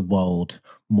and the world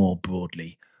more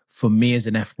broadly. For me as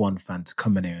an F1 fan to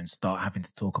come in here and start having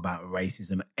to talk about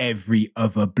racism every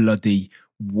other bloody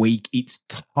week, it's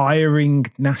tiring,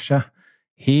 Nasha.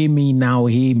 Hear me now,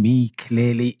 hear me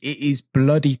clearly. It is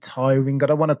bloody tiring. I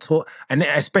don't want to talk, and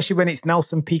especially when it's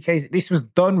Nelson Piquet. This was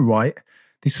done right.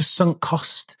 This was sunk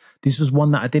cost. This was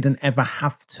one that I didn't ever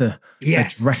have to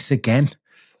address again.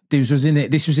 This was in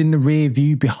it. This was in the rear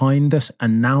view behind us,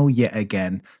 and now yet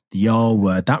again the R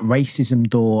word. That racism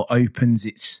door opens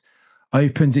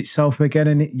itself again,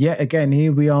 and yet again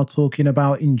here we are talking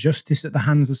about injustice at the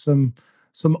hands of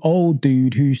some old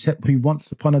dude who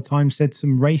once upon a time said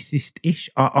some racist ish.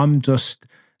 I'm just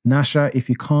Nasha. If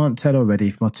you can't tell already,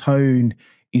 if my tone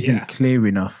isn't clear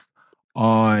enough,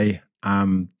 I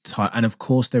am tired. And of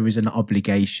course, there is an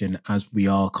obligation as we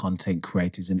are content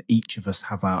creators, and each of us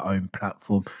have our own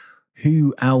platform.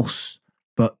 Who else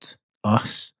but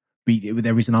us?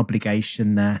 There is an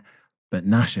obligation there. But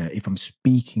Nasha, if I'm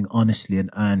speaking honestly and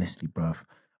earnestly, bruv,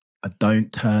 I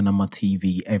don't turn on my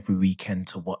TV every weekend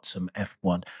to watch some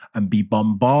F1 and be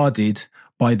bombarded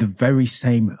by the very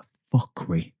same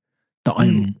fuckery that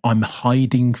I'm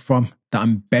hiding from, that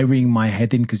I'm burying my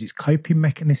head in because it's coping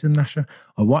mechanism, Nasha.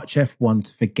 I watch F1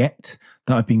 to forget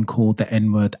that I've been called the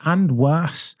N-word and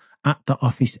worse at the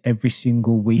office every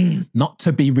single week, not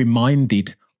to be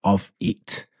reminded of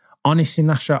it. Honestly,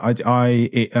 Nasha,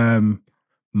 it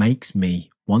makes me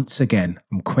once again,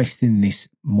 I'm questioning this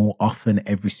more often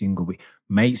every single week.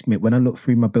 Makes me, when I look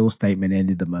through my bill statement at the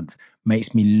end of the month,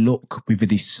 makes me look with a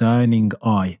discerning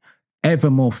eye ever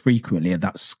more frequently at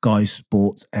that Sky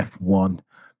Sports F1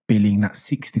 billing, that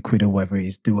 60 quid or whatever it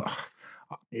is.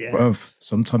 Bruv,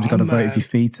 sometimes you got to vote with your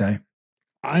feet, eh?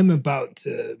 I'm about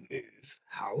to move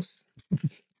house.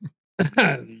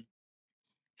 About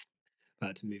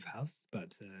to move house,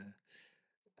 about to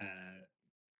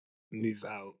move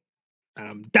out, and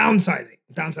I'm downsizing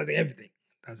everything.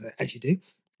 As I actually do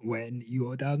when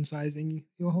you're downsizing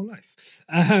your whole life.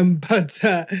 But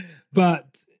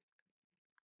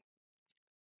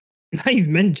now you've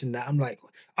mentioned that, I'm like,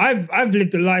 I've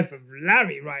lived a life of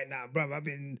Larry right now, bro.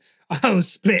 I was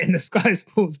splitting the Sky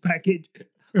Sports package.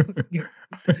 Give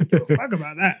a fuck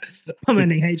about that. I'm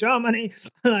earning HR money.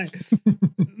 Like,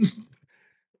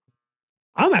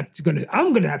 I'm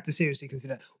gonna have to seriously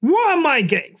consider, what am I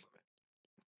getting from it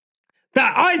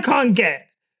that I can't get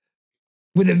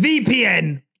with a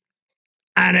VPN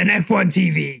and an F1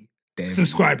 TV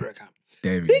subscriber account?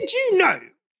 Did you know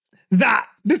that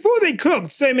before they clocked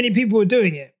so many people were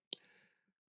doing it?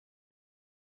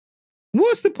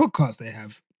 What's the podcast they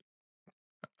have?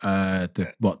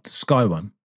 The Sky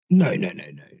one? No.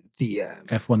 The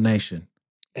F1 Nation.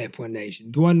 F1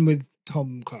 Nation, the one with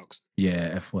Tom Clarkson.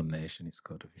 Yeah, F1 Nation. It's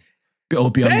got to be.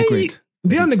 Or Beyond the Grid.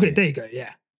 Beyond the Grid. There you go.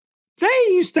 Yeah, they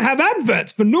used to have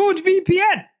adverts for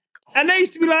NordVPN, and they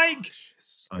used to be like,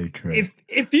 so true.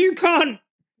 If you can't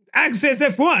access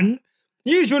F1,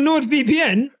 use your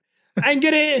NordVPN and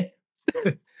get it.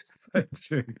 So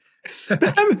true. And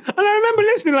I remember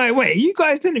listening like, wait, you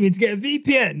guys telling me to get a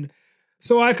VPN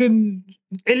so I can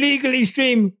illegally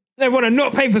stream F1 and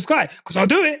not pay for Sky? Because I'll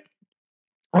do it.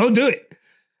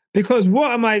 Because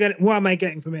what am I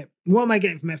getting from it? What am I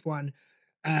getting from F1?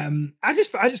 I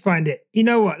just find it, you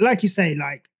know what, like you say,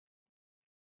 like,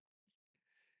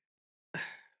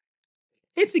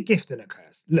 it's a gift and a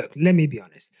curse. Look, let me be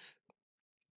honest.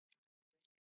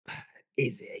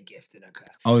 Is it a gift and a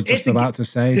curse? I was just about to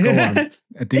say, go on,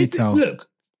 a detail. Look,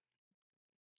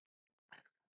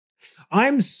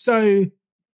 I'm so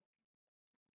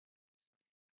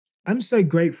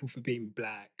grateful for being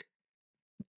black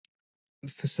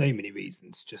for so many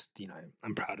reasons. Just,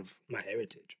 I'm proud of my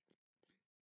heritage,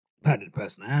 proud of the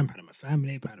person I am, proud of my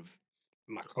family, proud of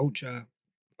my culture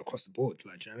across the board.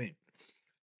 Like, do you know what I mean?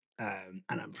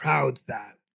 And I'm proud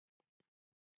that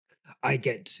I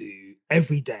get to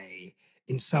every day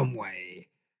in some way,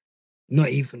 not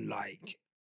even like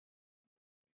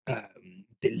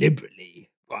deliberately,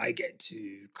 but I get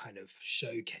to kind of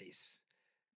showcase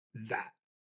that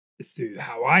through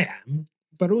how I am,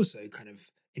 but also kind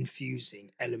of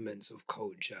infusing elements of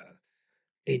culture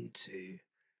into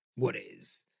what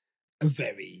is a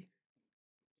very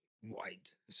wide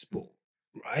sport,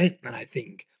 right? And I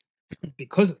think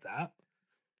because of that,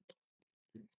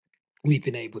 we've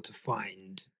been able to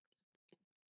find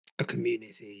a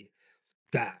community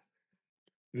that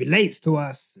relates to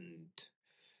us and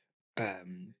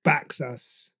backs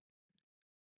us,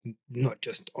 not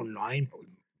just online, but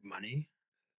with money,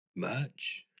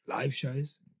 merch, live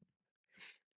shows.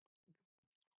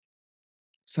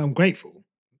 So I'm grateful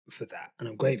for that, and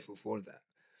I'm grateful for all of that.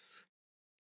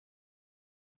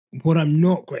 What I'm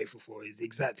not grateful for is the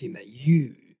exact thing that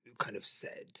you kind of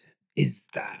said, is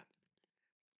that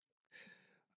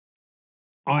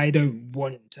I don't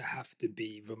want to have to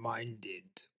be reminded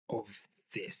of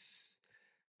this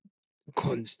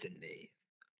constantly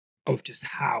of just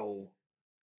how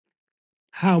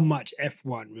much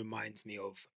F1 reminds me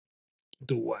of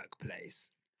the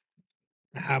workplace.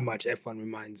 How much F1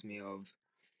 reminds me of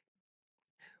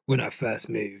when I first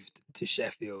moved to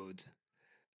Sheffield,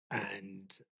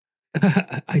 and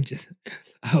I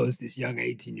was this young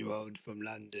 18-year-old from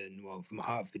London, well, from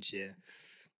Hertfordshire,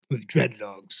 with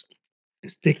dreadlocks,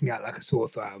 sticking out like a sore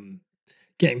thumb,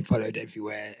 getting followed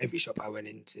everywhere, every shop I went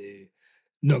into,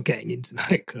 not getting into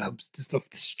nightclubs just off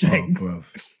the Oh, strength. bruv.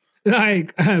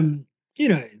 Like, you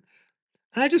know,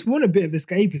 I just want a bit of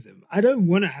escapism. I don't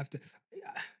want to have to.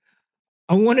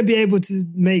 I want to be able to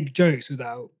make jokes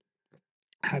without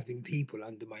having people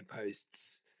under my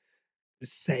posts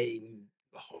saying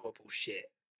horrible shit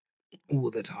all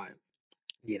the time,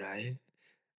 you know?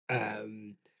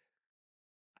 And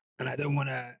I don't want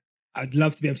to, I'd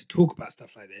love to be able to talk about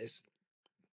stuff like this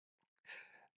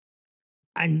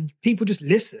and people just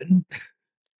listen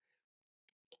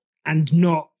and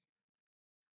not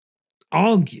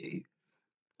argue.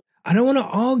 I don't want to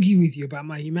argue with you about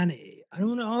my humanity. I don't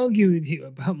want to argue with you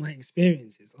about my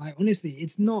experiences. Like, honestly,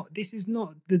 this is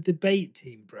not the debate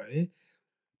team, bro.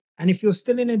 And if you're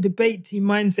still in a debate team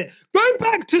mindset, go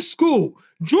back to school,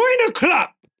 join a club.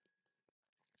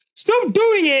 Stop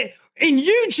doing it in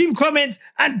YouTube comments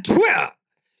and Twitter.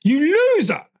 You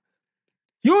loser.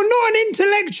 You're not an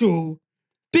intellectual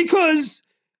because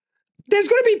there's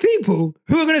going to be people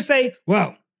who are going to say,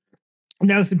 well,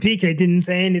 Nelson Piquet didn't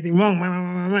say anything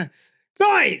wrong.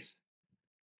 Guys,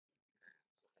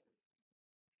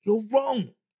 you're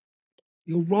wrong.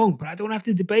 You're wrong, but I don't have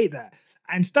to debate that.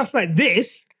 And stuff like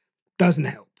this doesn't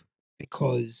help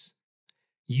because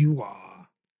you are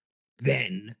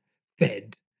then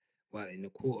fed. Well, in a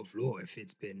court of law, if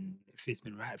it's been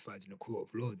ratified in a court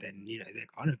of law, then there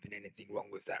can't have been anything wrong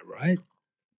with that, right?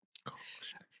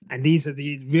 Gosh. And these are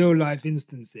the real life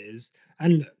instances.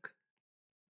 And look,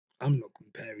 I'm not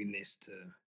comparing this to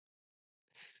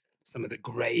some of the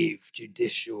grave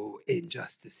judicial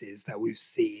injustices that we've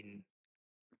seen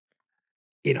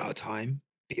in our time,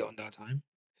 beyond our time,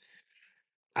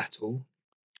 at all.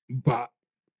 But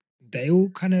they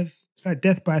all it's like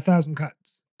death by 1,000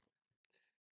 cuts.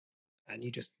 And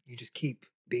you just keep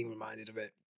being reminded of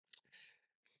it.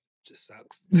 Just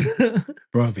sucks.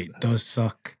 Bruv, it does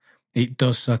suck. It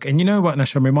does suck. And you know what,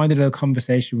 Nash? I'm reminded of a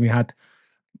conversation we had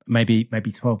maybe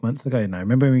 12 months ago now.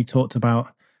 Remember when we talked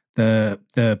about the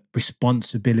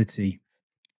responsibility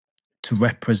to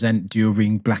represent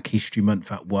during Black History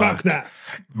Month at work? Fuck that.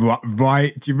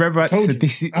 Right. Do you remember? Told So you.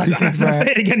 this is I where,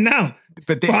 say it again now.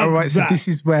 but Fuck all right, so that. this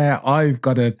is where I've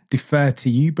got to defer to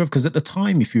you, bruv, because at the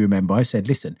time, if you remember, I said,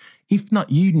 listen, if not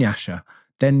you, Nyasha,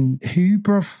 then who,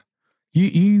 bruv?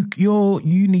 You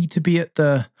need to be at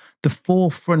the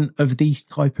forefront of these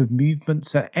type of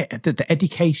movements. The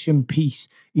education piece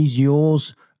is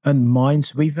yours and mine.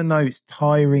 So even though it's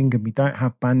tiring and we don't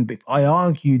have bandwidth, I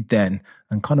argued then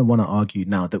and kind of want to argue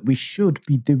now that we should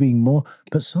be doing more.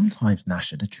 But sometimes,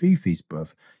 Nasha, the truth is,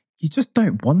 bruv, you just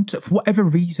don't want to. For whatever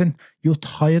reason, you're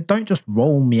tired. Don't just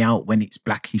roll me out when it's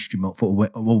Black History Month or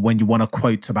when you want to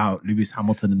quote about Lewis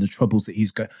Hamilton and the troubles that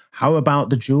he's got. How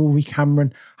about the jewelry,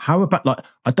 Cameron? How about, like,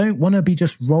 I don't want to be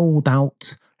just rolled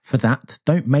out for that.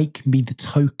 Don't make me the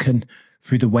token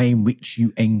through the way in which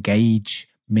you engage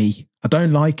me. I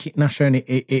don't like it, Nasha, and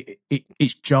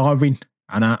it's jarring.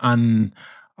 And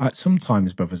I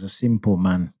sometimes, brother, as a simple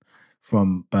man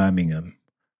from Birmingham,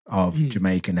 of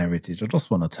Jamaican heritage, I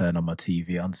just want to turn on my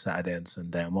TV on Saturday and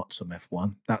Sunday and watch some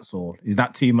F1. That's all. Is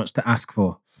that too much to ask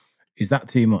for? Is that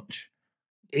too much?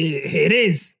 It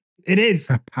is. It is.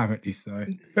 Apparently so.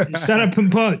 Shut up and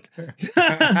pod.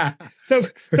 so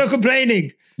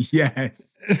complaining.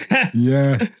 Yes.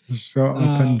 Yes. Shut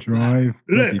up and drive.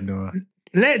 Look,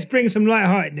 let's bring some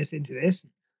lightheartedness into this.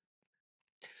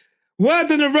 Word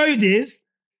on the road is,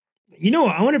 you know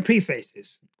what? I want to preface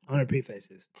this.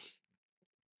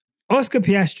 Oscar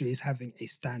Piastri is having a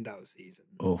standout season.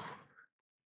 Oh.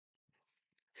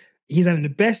 He's having the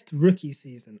best rookie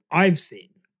season I've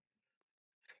seen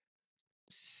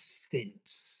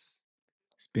since.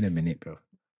 It's been a minute, bro.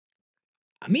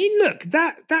 I mean, look,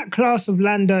 that class of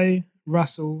Lando,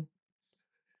 Russell,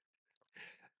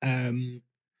 I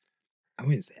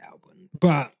wouldn't say Albon,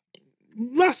 but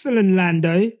Russell and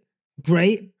Lando,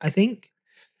 great, I think.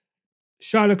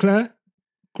 Charles Leclerc,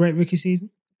 great rookie season.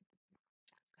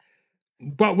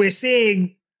 But we're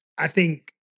seeing, I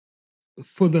think,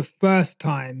 for the first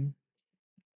time,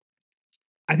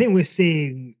 I think we're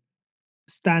seeing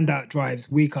standout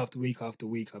drives week after week after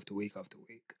week after week after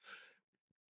week.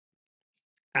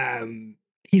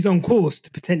 He's on course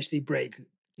to potentially break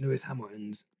Lewis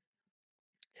Hamilton's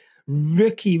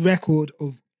rookie record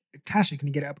of Tasha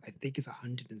can get it up. I think it's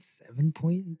 107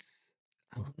 points.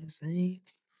 I want to say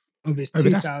of his Oh, but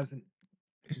 2000.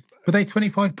 were they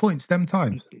 25 points them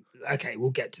times? Okay,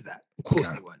 we'll get to that. Of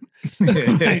course Okay.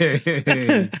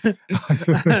 they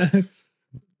won.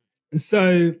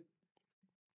 So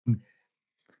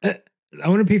I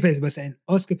want to preface it by saying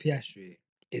Oscar Piastri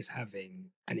is having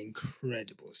an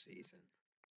incredible season.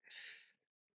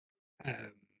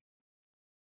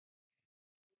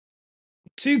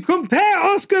 To compare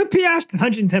Oscar Piastri,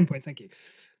 110 points, thank you.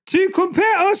 To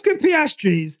compare Oscar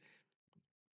Piastri's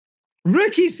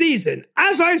rookie season,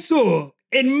 as I saw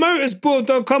in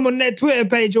motorsport.com on their Twitter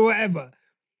page or whatever,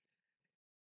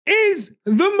 is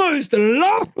the most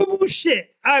laughable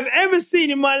shit I've ever seen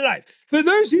in my life. For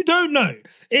those who don't know,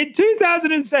 in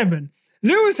 2007,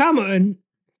 Lewis Hamilton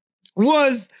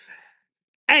was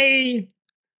a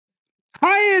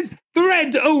highest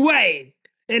thread away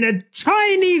in a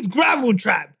Chinese gravel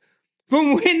trap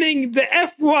from winning the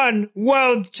F1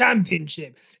 World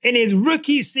Championship in his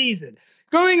rookie season,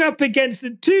 going up against the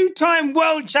two-time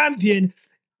world champion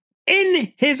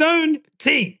in his own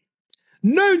team.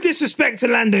 No disrespect to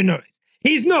Lando Norris.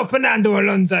 He's not Fernando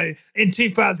Alonso in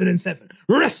 2007.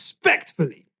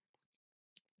 Respectfully.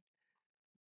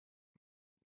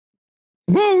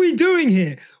 What are we doing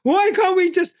here? Why can't we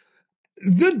just...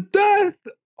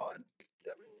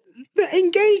 The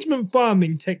engagement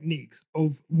farming techniques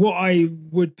of what I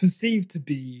would perceive to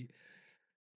be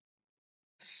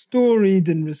storied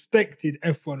and respected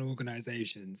F1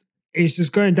 organizations is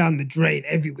just going down the drain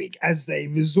every week as they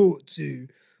resort to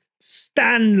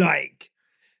stand-like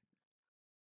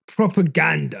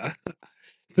propaganda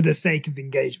for the sake of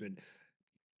engagement.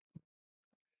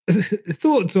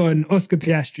 Thoughts on Oscar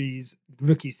Piastri's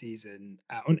rookie season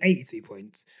on 83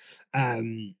 points.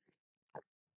 And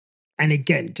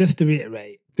again, just to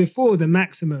reiterate, before the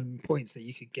maximum points that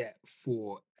you could get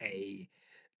for a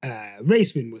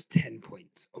race win was 10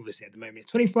 points. Obviously, at the moment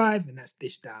it's 25, and that's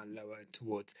dished down lower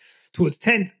towards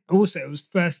 10th. Also, it was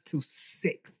first till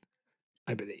 6th,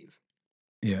 I believe.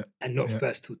 Yeah. And not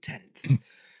first till 10th.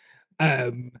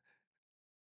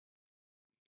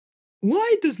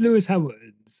 Why does Lewis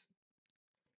Hamilton's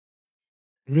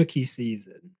rookie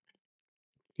season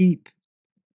keep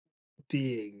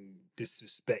being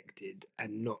disrespected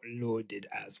and not lauded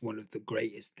as one of the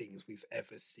greatest things we've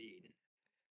ever seen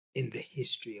in the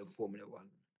history of Formula One?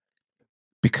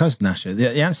 Because, Nasha,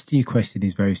 the answer to your question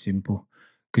is very simple.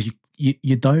 Because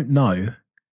you don't know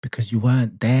because you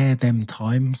weren't there them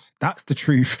times. That's the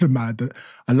truth, man.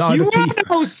 A lot You of people...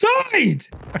 weren't outside!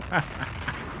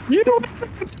 You weren't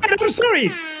outside, I'm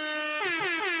sorry!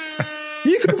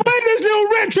 You can buy those little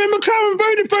retro McLaren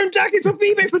Vodafone jackets off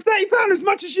eBay for £30 as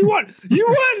much as you want. You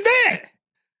weren't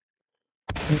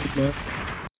there!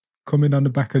 Coming on the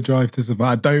back of Drive to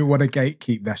Survive. I don't want to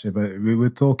gatekeep, Nasha, but we were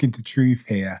talking to truth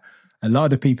here. A lot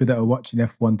of the people that are watching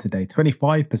F1 today,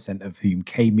 25% of whom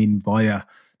came in via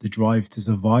the Drive to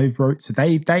Survive route. So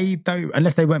they don't,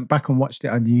 unless they went back and watched it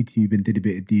on YouTube and did a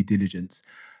bit of due diligence,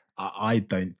 I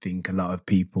don't think a lot of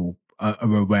people are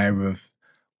aware of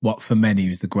what for many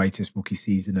was the greatest rookie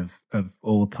season of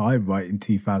all time, right, in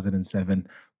 2007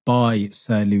 by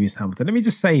Sir Lewis Hamilton. Let me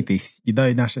just say this,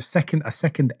 Nash, I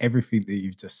second everything that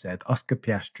you've just said. Oscar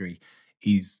Piastri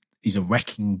is a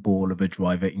wrecking ball of a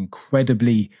driver,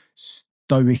 incredibly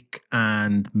stoic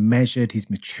and measured. His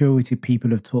maturity, people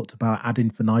have talked about ad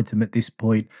infinitum at this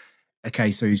point.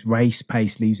 Okay, so his race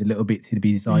pace leaves a little bit to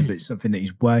be desired, but it's something that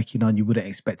he's working on. You wouldn't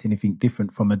expect anything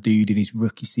different from a dude in his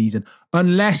rookie season,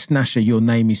 unless, Nasha, your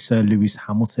name is Sir Lewis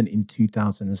Hamilton in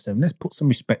 2007. Let's put some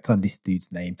respect on this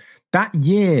dude's name. That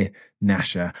year,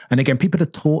 Nasha, and again, people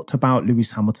have talked about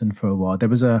Lewis Hamilton for a while. There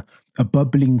was a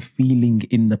bubbling feeling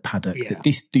in the paddock that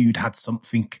this dude had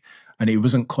something, and he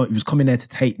was coming there to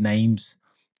take names.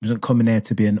 He wasn't coming there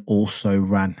to be an also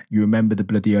ran. You remember the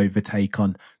bloody overtake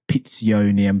on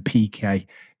Pizzioni and PK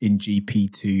in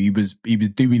GP2. He was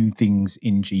doing things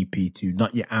in GP2,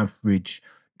 not your average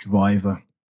driver.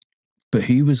 But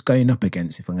who was going up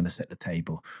against, if I'm going to set the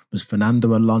table, was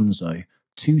Fernando Alonso,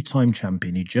 two-time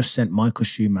champion. He just sent Michael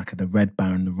Schumacher, the Red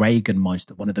Baron, the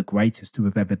Reagan-Meister, one of the greatest to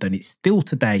have ever done it, still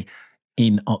today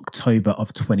in October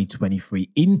of 2023,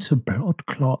 into blood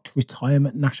clot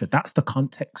retirement, Nasha. That's the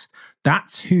context.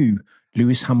 That's who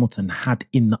Lewis Hamilton had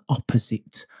in the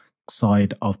opposite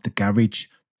side of the garage.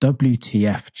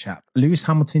 WTF, chap. Lewis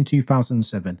Hamilton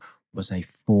 2007 was a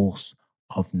force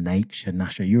of nature,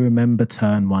 Nasha. You remember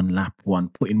turn one, lap one,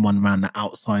 putting one round the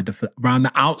outside,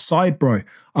 bro,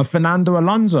 of Fernando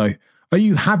Alonso. Are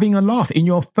you having a laugh in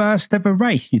your first ever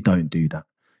race? You don't do that.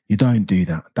 You don't do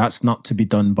that. That's not to be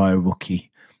done by a rookie.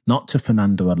 not to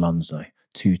Fernando Alonso,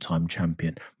 two-time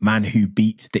champion, man who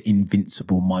beat the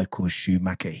invincible Michael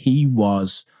Schumacher. He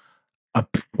was a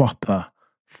proper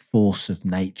force of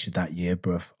nature that year,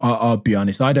 bruv. I'll be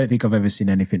honest, I don't think I've ever seen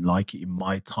anything like it in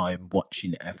my time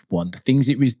watching F1. The things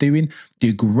it was doing, the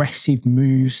aggressive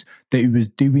moves that it was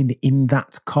doing in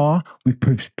that car with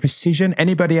precision.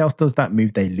 Anybody else does that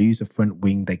move, they lose a front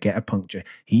wing, they get a puncture.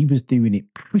 He was doing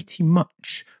it pretty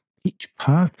much pitch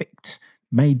perfect.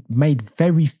 Made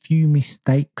very few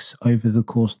mistakes over the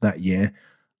course of that year.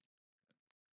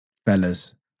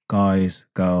 Fellas, guys,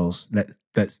 girls,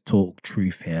 let's talk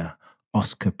truth here.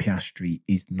 Oscar Piastri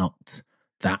is not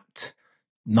that.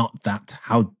 Not that.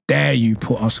 How dare you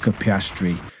put Oscar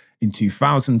Piastri in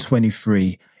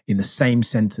 2023 in the same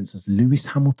sentence as Lewis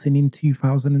Hamilton in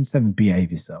 2007?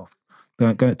 Behave yourself.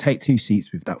 Go take two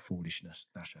seats with that foolishness,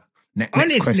 Dasha.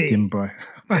 Next question, bro.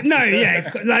 No,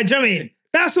 yeah. Like, do you know what I mean?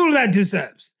 That's all that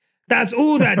deserves. That's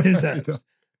all that deserves.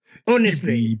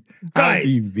 Honestly,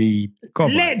 guys,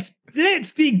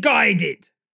 let's be guided,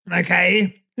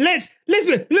 okay? Let's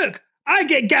be, look, I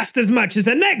get gassed as much as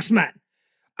the next man.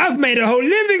 I've made a whole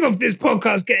living of this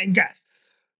podcast getting gassed.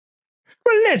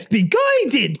 But let's be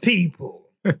guided, people.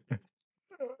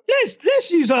 let's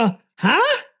use our,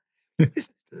 huh? Do you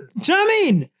know what I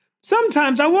mean?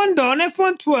 Sometimes I wonder on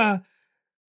F1 Tour,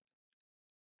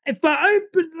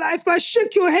 if I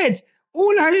shook your head,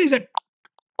 all I hear is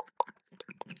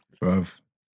Bruv.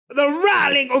 the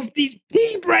rattling of these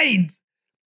pea brains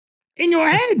in your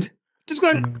head. Just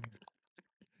going,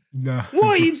 no.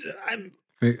 What are you?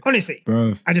 Honestly,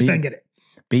 bruv, I just don't get it.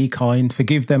 Be kind.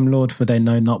 Forgive them, Lord, for they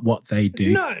know not what they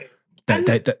do. No.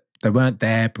 They weren't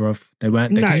there, bruv. They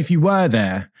weren't there. Because if you were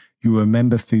there, you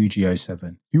remember Fuji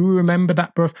 07. You remember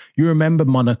that, bruv. You remember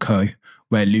Monaco,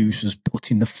 where Lewis was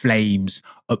putting the flames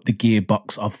up the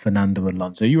gearbox of Fernando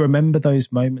Alonso. You remember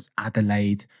those moments?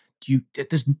 Adelaide.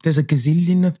 There's a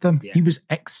gazillion of them. Yeah. He was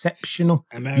exceptional.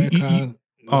 America.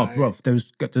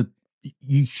 Bruv,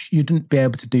 you shouldn't be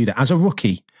able to do that. As a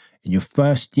rookie, in your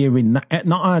first year in not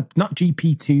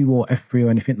GP2 or F3 or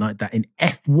anything like that, in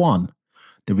F1,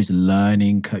 there is a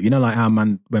learning curve. You know, like how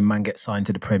when man gets signed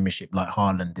to the Premiership, like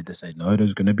Haaland did, they say, no,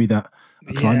 there's going to be that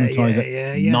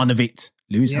acclimatizer. Yeah. None of it.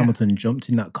 Lewis Hamilton jumped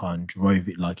in that car and drove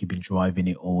it like he'd been driving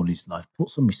it all his life. Put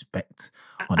some respect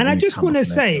on And Lewis I just want to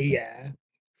say,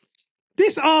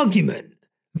 this argument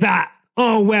that,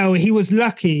 he was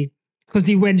lucky because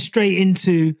he went straight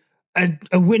into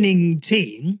a winning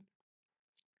team.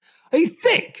 Are you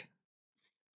thick?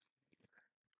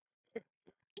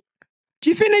 Do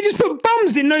you think they just put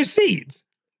bums in those seats?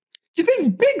 Do you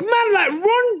think big man like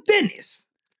Ron Dennis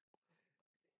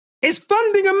is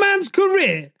funding a man's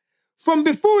career from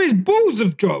before his balls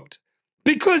have dropped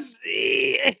because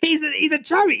he's a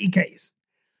charity case?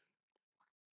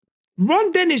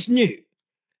 Ron Dennis knew,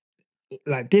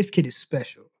 like, this kid is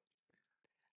special.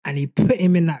 And he put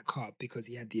him in that car because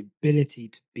he had the ability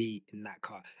to be in that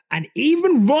car. And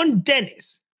even Ron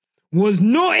Dennis was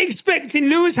not expecting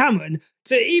Lewis Hamilton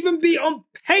to even be on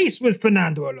pace with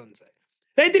Fernando Alonso.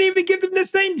 They didn't even give them the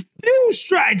same fuel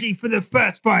strategy for the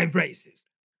first 5 races.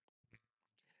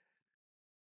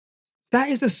 That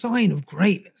is a sign of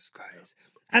greatness, guys.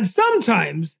 And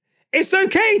sometimes it's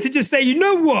okay to just say, you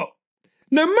know what?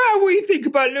 No matter what you think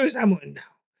about Lewis Hamilton now,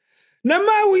 no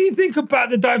matter what you think about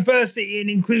the diversity and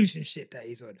inclusion shit that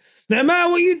he's on, no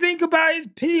matter what you think about his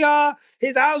PR,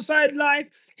 his outside life,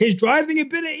 his driving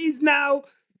abilities now,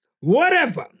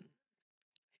 whatever,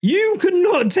 you could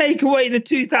not take away the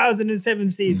 2007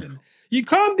 season. You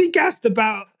can't be gassed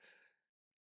about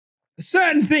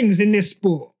certain things in this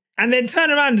sport and then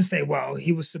turn around and say, well,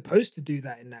 he was supposed to do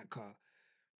that in that car.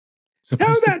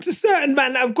 Tell that to certain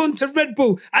men that have gone to Red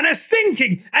Bull and are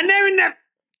sinking and they're in there.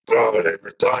 Oh, they're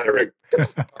retiring.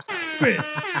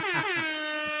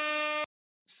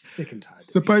 Sick and tired.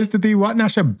 Supposed to do what,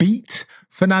 Nasha? Beat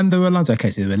Fernando Alonso.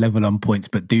 Okay, so they were level on points,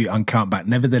 but do on countback.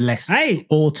 Nevertheless,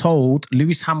 all told,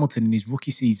 Lewis Hamilton in his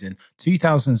rookie season,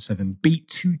 2007, beat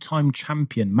two-time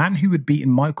champion, man who had beaten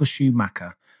Michael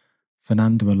Schumacher,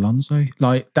 Fernando Alonso.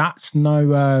 Like, that's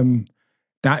no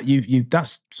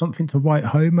that's something to write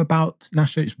home about,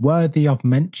 Nasha. It's worthy of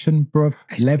mention, bruv.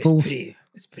 Levels.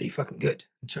 It's pretty fucking good.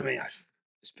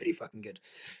 It's pretty fucking good.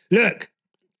 Look.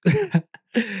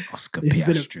 Oscar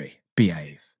Piastri.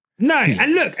 Behave.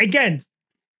 And look, again,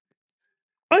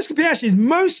 Oscar Piastri is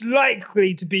most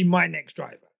likely to be my next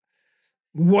driver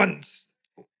once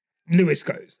Lewis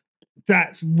goes.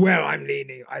 That's where I'm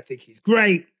leaning. I think he's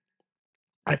great.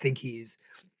 I think he's...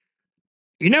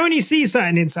 You know when you see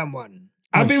something in someone?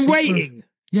 I've been waiting.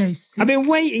 I've been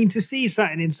waiting to see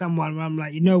something in someone where I'm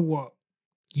like, you know what?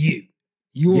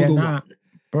 You're the one.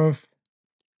 Bro.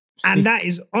 And that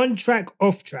is on track,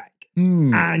 off track.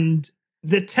 And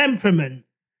the temperament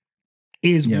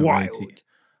is wild.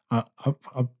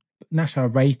 Nash, I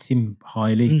rate him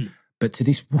highly, but to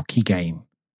this rookie game,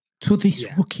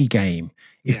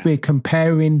 if we're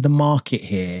comparing the market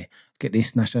here, get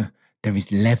this, Nasha, there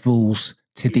is levels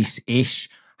to this ish.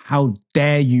 How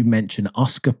dare you mention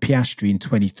Oscar Piastri in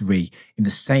 23 in the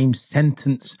same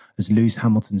sentence as Lewis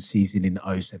Hamilton's season in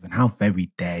 07? How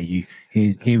very dare you?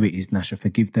 Here it is, Nasha.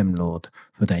 Forgive them, Lord,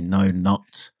 for they know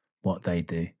not what they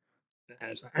do.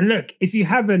 And look, if you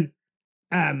haven't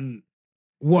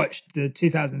watched the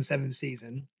 2007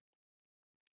 season,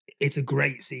 it's a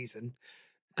great season.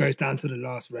 Goes down to the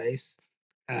last race.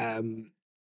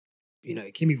 You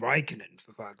know, Kimi Raikkonen,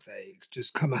 for fuck's sake,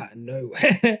 just come out of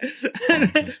nowhere.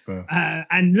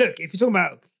 And look, if you're talking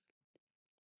about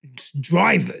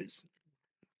drivers,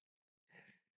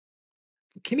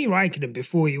 Kimi Raikkonen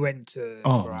before he went to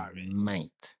Ferrari,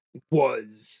 mate,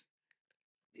 was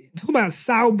talking about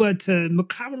Sauber to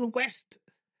McLaren West.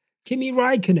 Kimi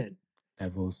Raikkonen.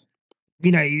 Levels.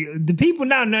 You know, the people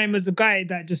now know him as the guy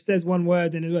that just says one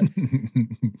word and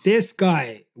this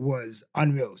guy was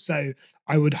unreal. So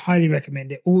I would highly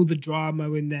recommend it. All the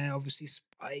drama in there, obviously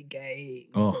Spygate,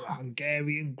 you've got the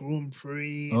Hungarian Grand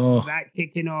Prix, that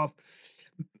kicking off.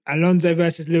 Alonso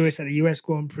versus Lewis at the US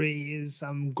Grand Prix is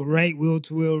some great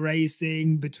wheel-to-wheel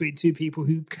racing between two people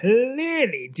who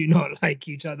clearly do not like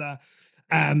each other.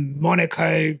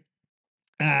 Monaco.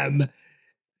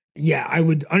 Yeah, I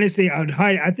would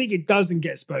highly, I think it doesn't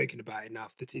get spoken about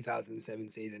enough. The 2007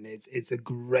 season, it's a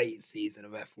great season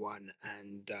of F1,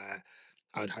 and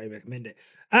I would highly recommend it.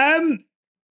 I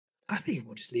think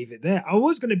we'll just leave it there. I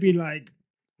was going to be like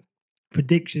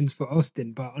predictions for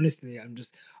Austin, but honestly, I'm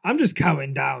just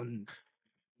counting down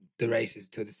the races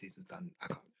till the season's done. I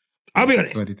can't. I'll be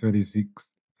honest. 2026.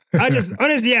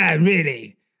 Honestly, yeah,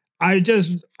 really.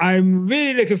 I'm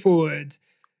really looking forward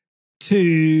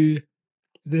to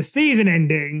the season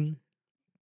ending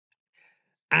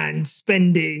and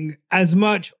spending as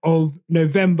much of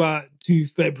November to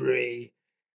February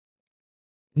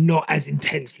not as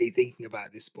intensely thinking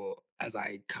about this sport as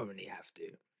I currently have to.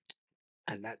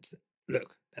 And that's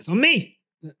on me.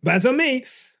 That's on me.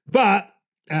 But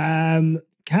Cam,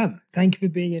 thank you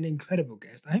for being an incredible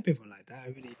guest. I hope everyone liked that. I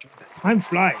really enjoyed that. Time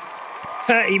flies.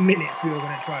 30 minutes we were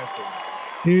going to try for.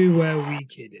 Who were we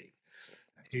kidding?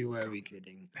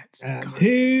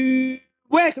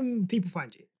 Where can people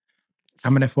find you?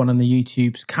 CameronF1 on the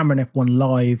YouTubes, CameronF1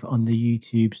 Live on the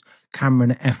YouTubes,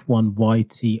 CameronF1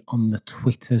 YT on the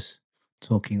Twitters,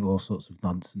 talking all sorts of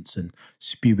nonsense and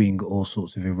spewing all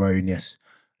sorts of erroneous,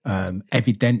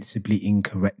 evidensibly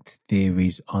incorrect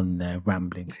theories on their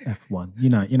rambling F1. You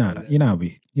know how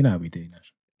we do that.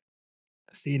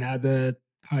 Seen how the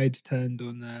tides turned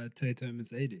on Toto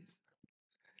Mercedes.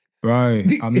 Bro,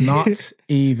 I'm not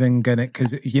even gonna,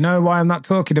 because you know why I'm not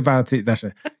talking about it,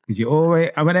 Dasha? Because you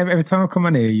always, every time I come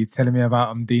on here, you're telling me about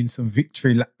I'm doing some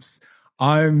victory laps.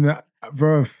 I'm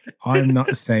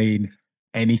not saying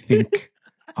anything.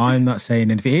 I'm not saying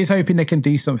anything. He's hoping they can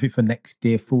do something for next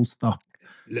year, full stop.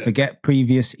 Forget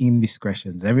previous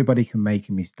indiscretions. Everybody can make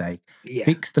a mistake. Yeah.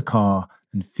 Fix the car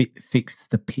and fix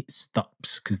the pit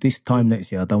stops. Because this time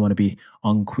next year, I don't want to be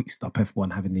on Quick Stop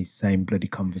F1 having these same bloody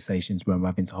conversations where I'm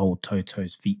having to hold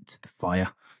Toto's feet to the fire.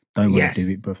 Don't want to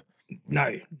do it, bro.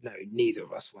 No, neither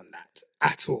of us want that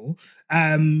at all.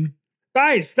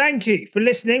 Guys, thank you for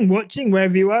listening, watching,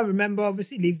 wherever you are. Remember,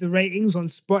 obviously, leave the ratings on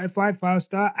Spotify,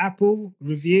 5-star, Apple,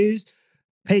 reviews,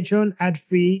 Patreon,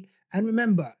 ad-free. And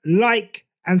remember, like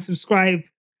and subscribe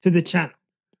to the channel.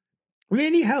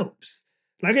 Really helps.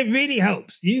 Like, it really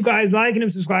helps. You guys liking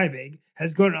and subscribing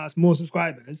has gotten us more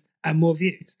subscribers and more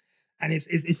views. And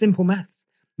it's simple maths.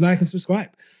 Like and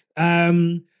subscribe.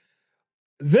 The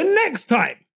next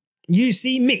time you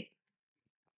see me,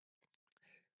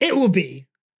 it will be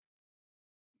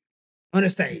on a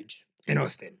stage in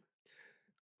Austin.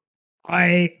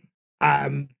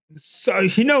 So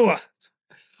you know what?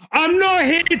 I'm not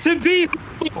here to be.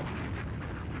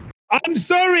 I'm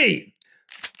sorry.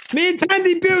 Me and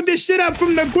Tandy built this shit up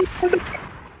from the ground up,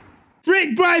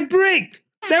 brick by brick.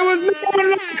 There was no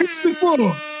one like us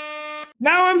before.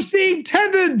 Now I'm seeing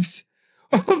tethers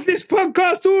of this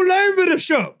podcast all over the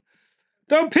shop.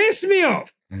 Don't piss me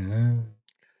off.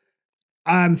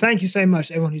 Thank you so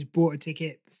much, everyone who's bought a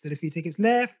ticket. Still a few tickets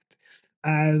left.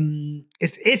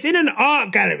 It's in an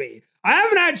art gallery. I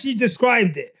haven't actually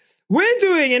described it. We're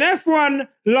doing an F1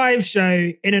 live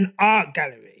show in an art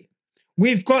gallery.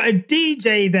 We've got a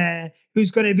DJ there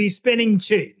who's going to be spinning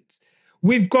tunes.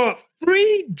 We've got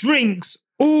free drinks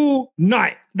all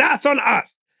night. That's on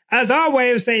us. as our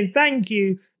way of saying thank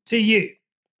you to you.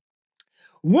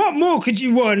 What more could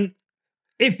you want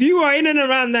if you are in and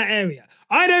around that area?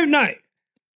 I don't know.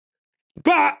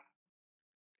 But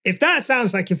if that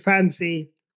sounds like a fancy,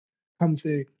 come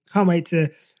through. Can't wait to.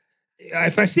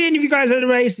 If I see any of you guys at the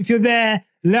race, if you're there,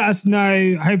 let us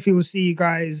know. Hopefully, we'll see you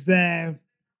guys there.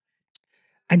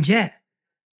 And yeah,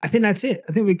 I think that's it.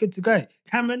 I think we're good to go.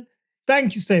 Cameron,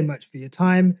 thank you so much for your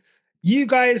time. You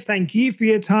guys, thank you for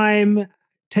your time.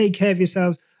 Take care of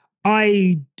yourselves.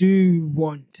 I do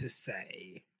want to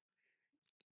say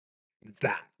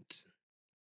that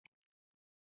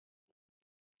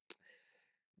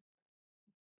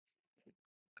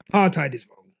apartheid is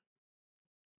wrong.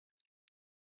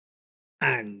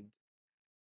 And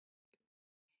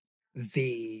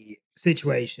the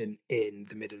situation in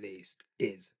the Middle East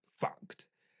is fucked.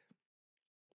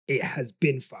 It has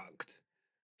been fucked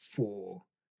for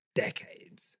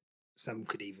decades. Some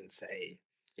could even say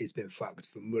it's been fucked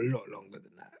for a lot longer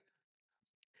than that.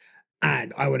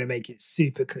 And I want to make it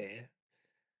super clear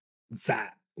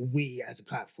that we as a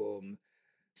platform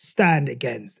stand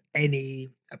against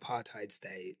any apartheid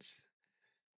states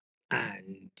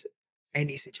and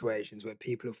any situations where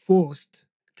people are forced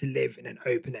to live in an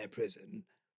open air prison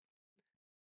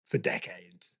for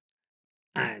decades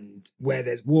and where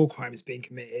there's war crimes being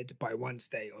committed by one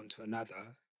state onto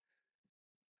another.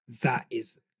 That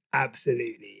is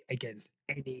absolutely against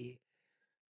any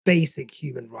basic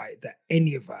human right that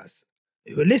any of us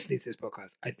who are listening to this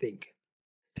podcast, I think,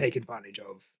 take advantage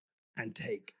of and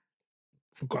take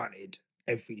for granted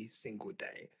every single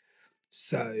day.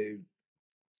 So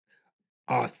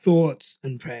our thoughts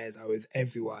and prayers are with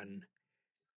everyone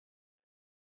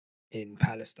in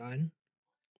Palestine.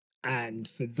 And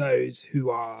for those who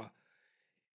are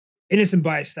innocent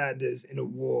bystanders in a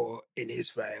war in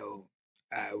Israel,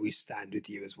 we stand with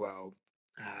you as well,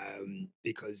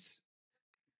 because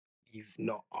you've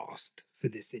not asked for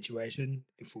this situation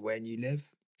for when you live.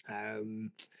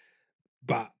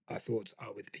 But our thoughts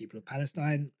are with the people of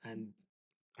Palestine, and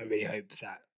I really hope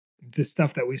that the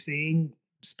stuff that we're seeing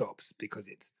stops because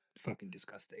it's fucking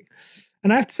disgusting.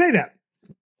 And I have to say that.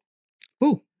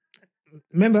 Ooh,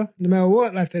 remember, no matter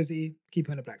what life throws at you, keep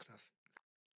on the black stuff.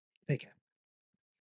 Take care.